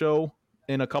that show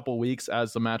in a couple weeks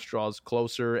as the match draws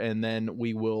closer, and then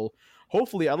we will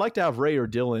hopefully, I'd like to have Ray or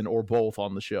Dylan or both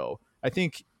on the show. I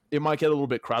think it might get a little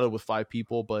bit crowded with 5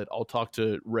 people, but I'll talk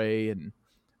to Ray and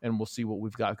we'll see what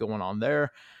we've got going on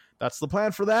there. That's the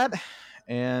plan for that.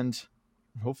 And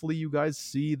hopefully you guys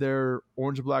see their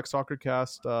Orange and Black Soccer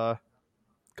Cast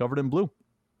covered in blue.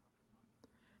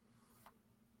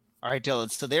 All right, Dylan.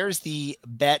 So there's the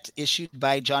bet issued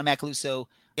by John Macaluso,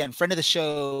 again, friend of the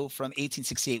show from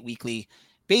 1868 Weekly.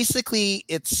 Basically,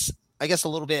 it's, I guess, a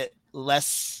little bit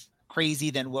less crazy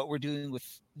than what we're doing with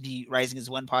the Rising as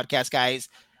One podcast, guys.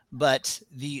 But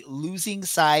the losing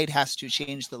side has to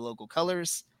change the logo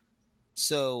colors.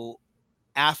 So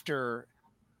after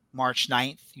March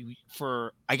 9th,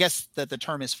 I guess that the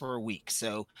term is for a week.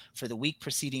 So for the week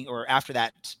preceding or after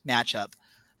that matchup,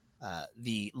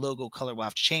 the logo color will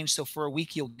have to change. So for a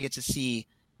week, you'll get to see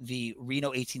the Reno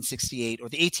 1868 or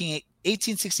the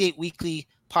 1868 Weekly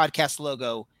podcast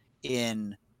logo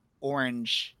in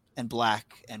orange and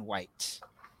black and white.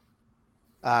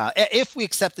 If we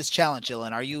accept this challenge,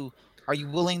 Dylan, are you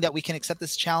willing that we can accept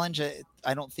this challenge?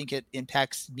 I don't think it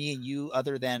impacts me and you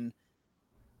other than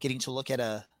getting to look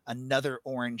at another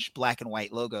orange, black, and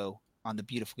white logo on the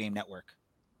Beautiful Game Network.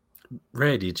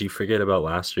 Ray, did you forget about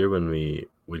last year when we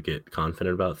would get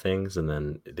confident about things and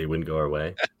then they wouldn't go our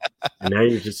way? And now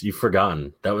you've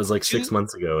forgotten. That was like 6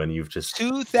 months ago, and you've just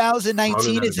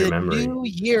 2019 is a new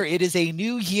year. It is a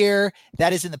new year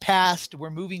that is in the past. We're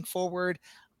moving forward.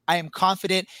 I am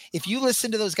confident. If you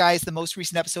listen to those guys, the most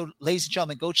recent episode, ladies and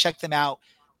gentlemen, go check them out.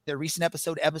 Their recent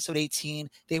episode 18,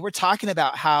 they were talking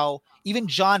about how even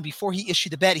John, before he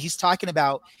issued the bet, he's talking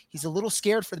about he's a little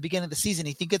scared for the beginning of the season.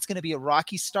 He thinks it's going to be a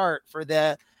rocky start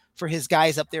for his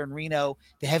guys up there in Reno.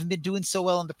 They haven't been doing so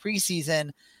well in the preseason,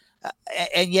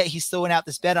 and yet he's throwing out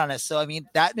this bet on us. So, I mean,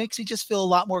 that makes me just feel a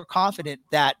lot more confident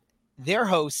that their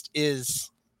host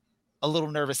is a little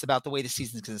nervous about the way the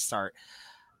season's going to start.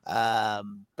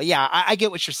 But yeah, I get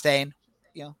what you're saying,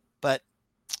 but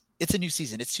it's a new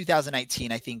season. It's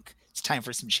 2019. I think it's time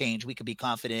for some change. We could be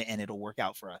confident and it'll work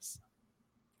out for us.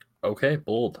 Okay,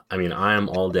 bold. I mean, I am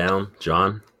all down.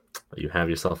 John, you have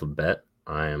yourself a bet.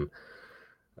 I am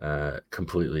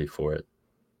completely for it.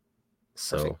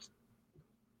 So, Perfect.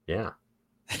 Yeah.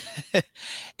 And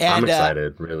I'm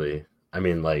excited, really. I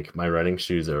mean, like, my running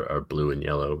shoes are blue and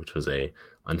yellow, which was a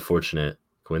unfortunate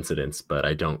coincidence, but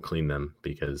I don't clean them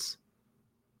because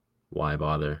why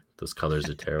bother? Those colors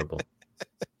are terrible.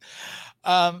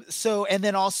 So, and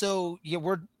then also, yeah,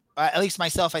 we're at least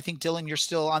myself, I think, Dylan, you're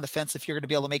still on the fence if you're going to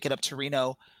be able to make it up to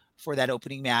Reno for that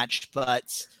opening match,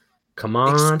 but come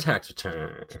on, tax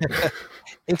return.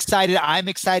 Excited. I'm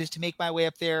excited to make my way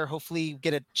up there. Hopefully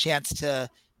get a chance to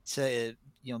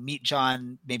meet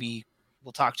John. Maybe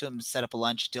we'll talk to him, set up a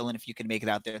lunch. Dylan, if you can make it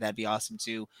out there, that'd be awesome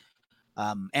too.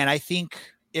 And I think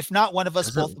if not one of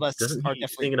us, both of us are definitely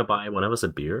thinking to buy one of us a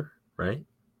beer, right?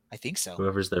 I think so.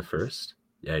 Whoever's there first.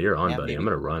 Yeah, you're on, buddy. Maybe. I'm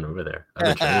gonna run over there. I've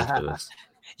been training for this.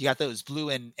 You got those blue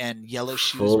and yellow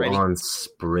shoes full ready. On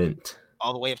sprint.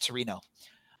 All the way up to Reno.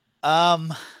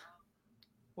 What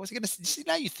was I gonna see?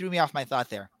 Now you threw me off my thought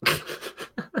there.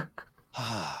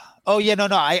 Oh yeah, no.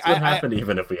 What happened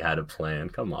even if we had a plan?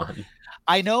 Come on.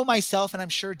 I know myself, and I'm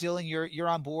sure Dylan, you're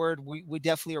on board. We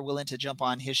definitely are willing to jump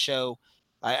on his show.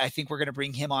 I think we're going to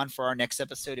bring him on for our next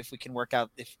episode if we can work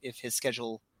out if his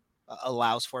schedule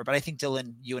allows for it. But I think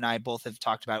Dylan, you and I both have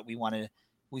talked about it.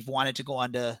 We've wanted to go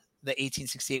on to the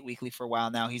 1868 Weekly for a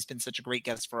while now. He's been such a great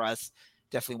guest for us.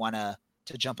 Definitely want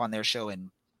to jump on their show and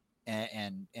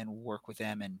work with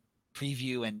them and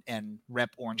preview and rep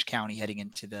Orange County heading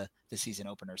into the season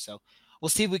opener. So we'll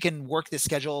see if we can work this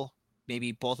schedule.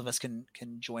 Maybe both of us can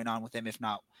join on with them. If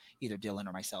not, either Dylan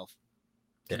or myself.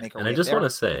 Yeah. And I just want to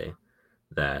say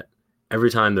that every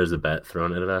time there's a bet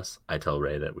thrown at us, I tell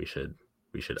Ray that we should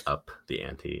up the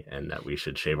ante and that we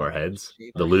should shave our heads.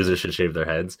 The losers should shave their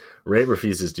heads. Ray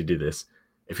refuses to do this.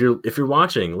 If you're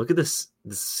watching, look at this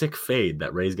sick fade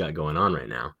that Ray's got going on right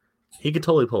now. He could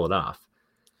totally pull it off.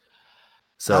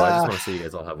 So I just want to see you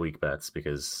guys all have weak bets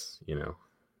because,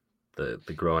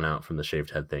 the growing out from the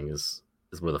shaved head thing is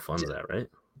where the fun's at, right?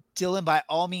 Dylan, by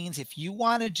all means, if you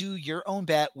want to do your own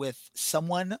bet with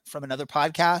someone from another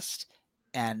podcast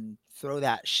and throw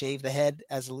that shave the head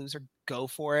as a loser, go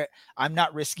for it. I'm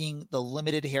not risking the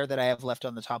limited hair that I have left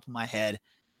on the top of my head.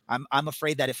 I'm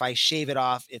afraid that if I shave it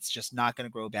off, it's just not going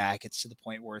to grow back. It's to the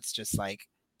point where it's just like,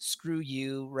 screw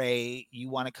you, Ray. You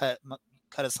want to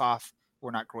cut us off.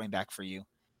 We're not growing back for you.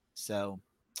 So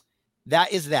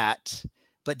that is that.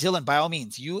 But Dylan, by all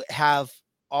means, you have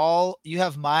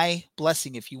my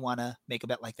blessing if you want to make a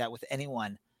bet like that with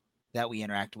anyone that we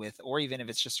interact with, or even if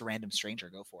it's just a random stranger,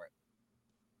 go for it.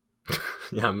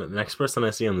 Yeah, I'm the next person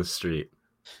I see on the street.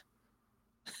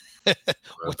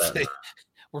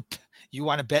 You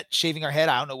want to bet shaving our head?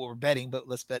 I don't know what we're betting, but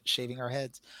let's bet shaving our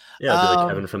heads. Yeah, I'll be like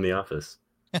Kevin from The Office.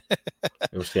 I'm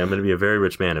going to be a very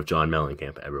rich man if John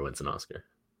Mellencamp ever wins an Oscar.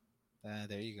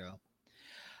 There you go.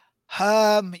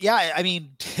 Yeah, I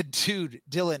mean, dude,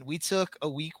 Dylan, we took a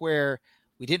week where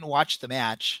we didn't watch the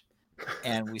match,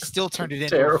 and we still turned it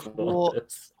into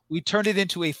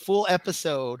a full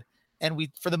episode. And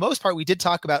we, for the most part, we did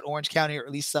talk about Orange County, or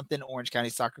at least something Orange County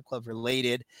Soccer Club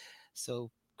related. So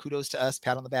kudos to us,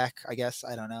 pat on the back, I guess.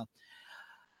 I don't know.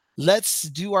 Let's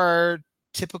do our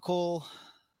typical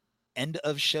end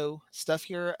of show stuff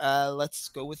here. Let's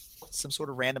go with some sort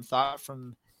of random thought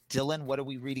from Dylan. What are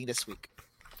we reading this week?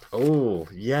 Oh,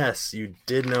 yes. You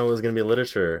did know it was going to be a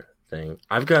literature thing.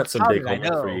 I've got some big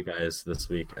homework for you guys this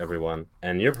week, everyone.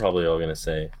 And you're probably all going to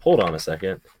say, hold on a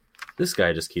second. This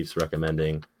guy just keeps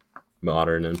recommending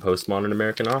modern and postmodern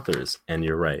American authors. And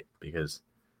you're right, because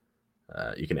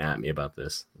you can at me about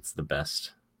this. It's the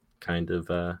best kind of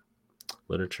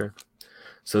literature.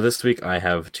 So this week I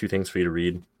have two things for you to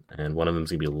read, and one of them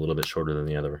is going to be a little bit shorter than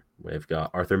the other. We've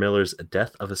got Arthur Miller's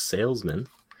Death of a Salesman.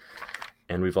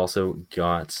 And we've also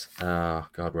got,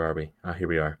 God, where are we? Here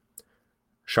we are.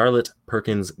 Charlotte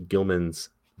Perkins Gilman's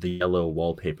The Yellow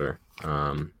Wallpaper.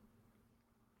 Sorry,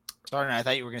 I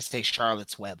thought you were going to say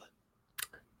Charlotte's Web.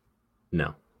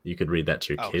 No, you could read that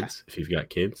to your kids. If you've got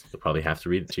kids, you'll probably have to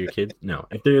read it to your kids. No,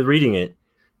 if they're reading it,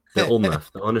 they're old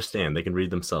enough. They'll understand. They can read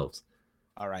themselves.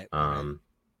 All right.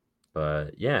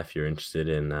 But yeah, if you're interested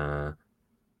in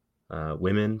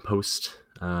women post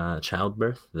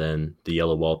childbirth, then The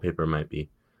Yellow Wallpaper might be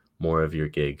more of your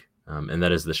gig. And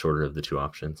that is the shorter of the two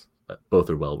options, but both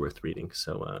are well worth reading.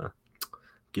 So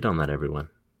get on that, everyone.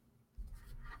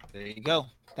 There you go.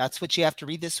 That's what you have to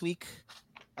read this week.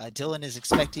 Dylan is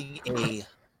expecting a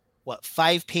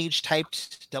 5-page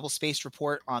typed double-spaced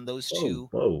report on those two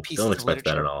pieces don't of expect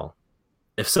literature. that at all.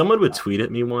 If someone would tweet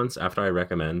at me once after I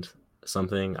recommend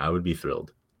something, I would be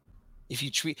thrilled. If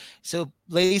you tweet, so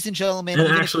ladies and gentlemen, and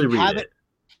actually read it.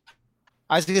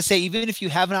 I was going to say, even if you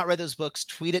have not read those books,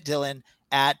 tweet at Dylan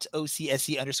at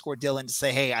OCSE_Dylan to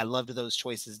say, hey, I loved those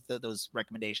choices, those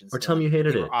recommendations. Or tell me you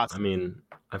hated it. Awesome. I mean,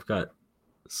 I've got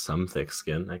some thick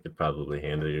skin. I could probably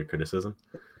handle your criticism.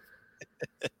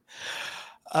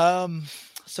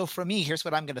 So for me, here's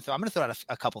what I'm going to throw. I'm going to throw out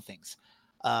a couple things.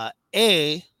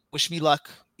 Wish me luck,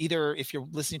 either if you're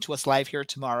listening to us live here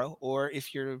tomorrow, or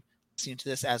if you're listening to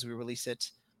this as we release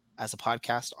it as a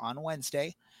podcast on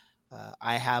Wednesday.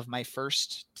 I have my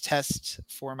first test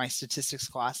for my statistics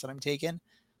class that I'm taking.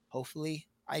 Hopefully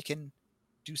I can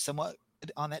do somewhat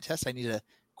on that test. I need to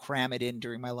cram it in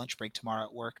during my lunch break tomorrow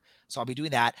at work. So I'll be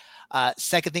doing that.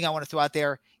 Second thing I want to throw out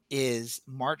there is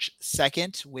March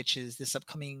 2nd, which is this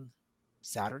upcoming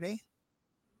Saturday.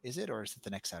 Is it, or is it the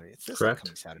next Saturday? It's this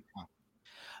upcoming Saturday.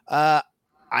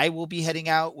 I will be heading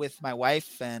out with my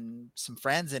wife and some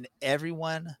friends, and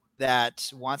everyone that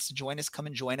wants to join us, come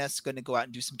and join us. Going to go out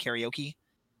and do some karaoke.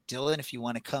 Dylan, if you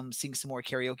want to come sing some more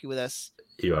karaoke with us.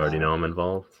 You already know I'm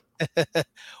involved.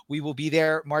 We will be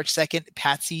there March 2nd,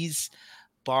 Patsy's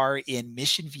Bar in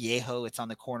Mission Viejo. It's on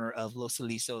the corner of Los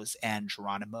Alisos and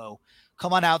Geronimo.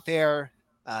 Come on out there.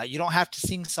 You don't have to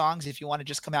sing songs if you want to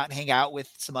just come out and hang out with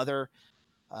some other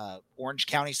Orange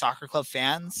County Soccer Club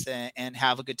fans and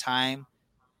have a good time.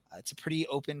 It's a pretty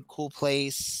open, cool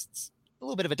place. It's a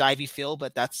little bit of a divey feel,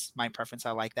 but that's my preference.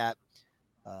 I like that.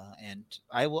 And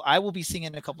I will be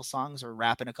singing a couple songs or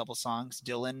rapping a couple songs.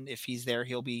 Dylan, if he's there,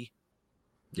 he'll be.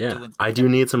 Yeah, I do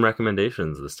need some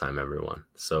recommendations this time, everyone.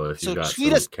 So if you got some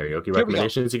karaoke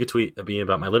recommendations, you could tweet me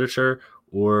about my literature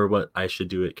or what I should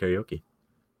do at karaoke.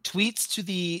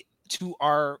 Tweets to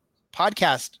our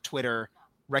podcast Twitter,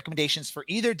 recommendations for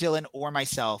either Dylan or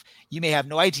myself. You may have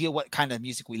no idea what kind of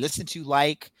music we listen to,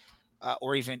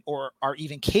 or are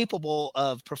even capable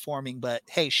of performing, but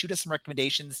hey, shoot us some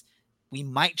recommendations. We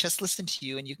might just listen to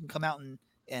you, and you can come out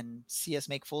and see us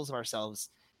make fools of ourselves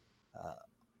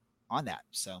on that.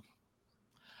 So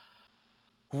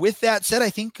with that said, I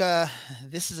think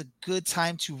this is a good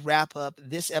time to wrap up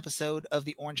this episode of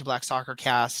the Orange and Black Soccer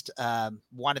Cast.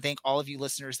 Want to thank all of you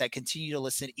listeners that continue to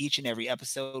listen each and every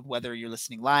episode, whether you're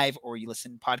listening live or you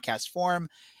listen in podcast form.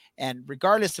 And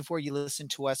regardless of where you listen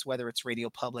to us, whether it's Radio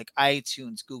Public,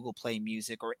 iTunes, Google Play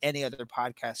Music, or any other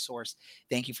podcast source,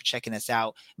 thank you for checking us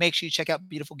out. Make sure you check out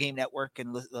Beautiful Game Network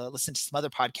and listen to some other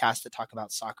podcasts that talk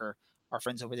about soccer. Our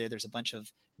friends over there, there's a bunch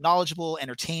of knowledgeable,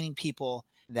 entertaining people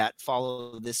that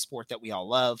follow this sport that we all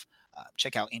love.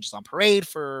 Check out Angels on Parade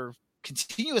for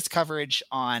continuous coverage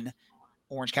on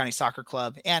Orange County Soccer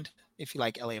Club. And if you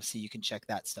like LAFC, you can check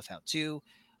that stuff out too.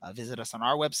 Visit us on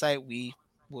our website.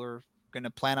 We're going to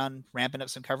plan on ramping up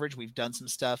some coverage. We've done some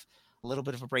stuff, a little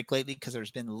bit of a break lately because there's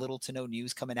been little to no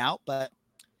news coming out, but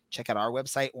check out our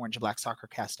website,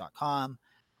 orangeandblacksoccercast.com.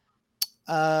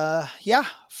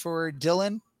 For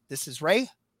Dylan, this is Ray,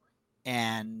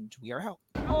 and we are out.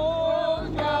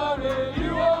 Orange County,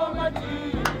 you are my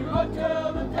team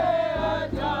until the day I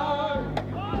die.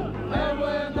 And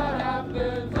when that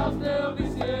happens, I'll still be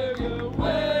singing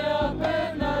way up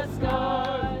in the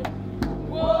sky.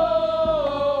 Whoa.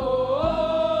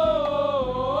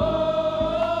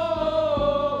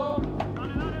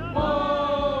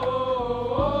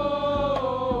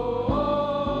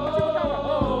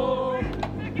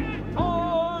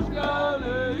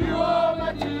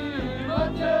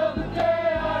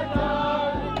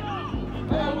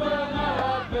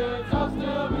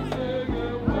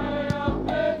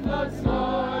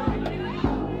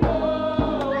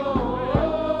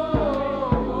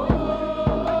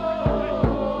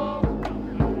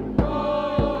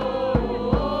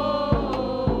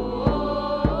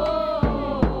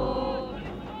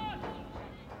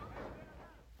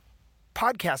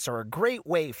 Podcasts are a great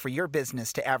way for your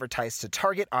business to advertise to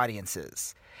target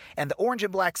audiences. And the Orange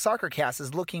and Black Soccer Cast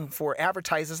is looking for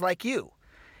advertisers like you.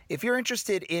 If you're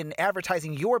interested in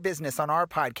advertising your business on our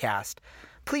podcast,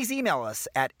 please email us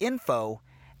at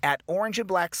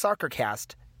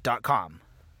info@orangeandblacksoccercast.com.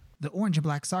 The Orange and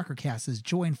Black Soccer Cast has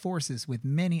joined forces with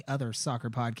many other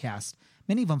soccer podcasts,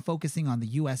 many of them focusing on the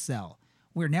USL.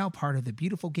 We're now part of the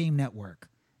Beautiful Game Network,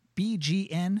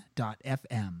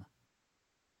 BGN.FM.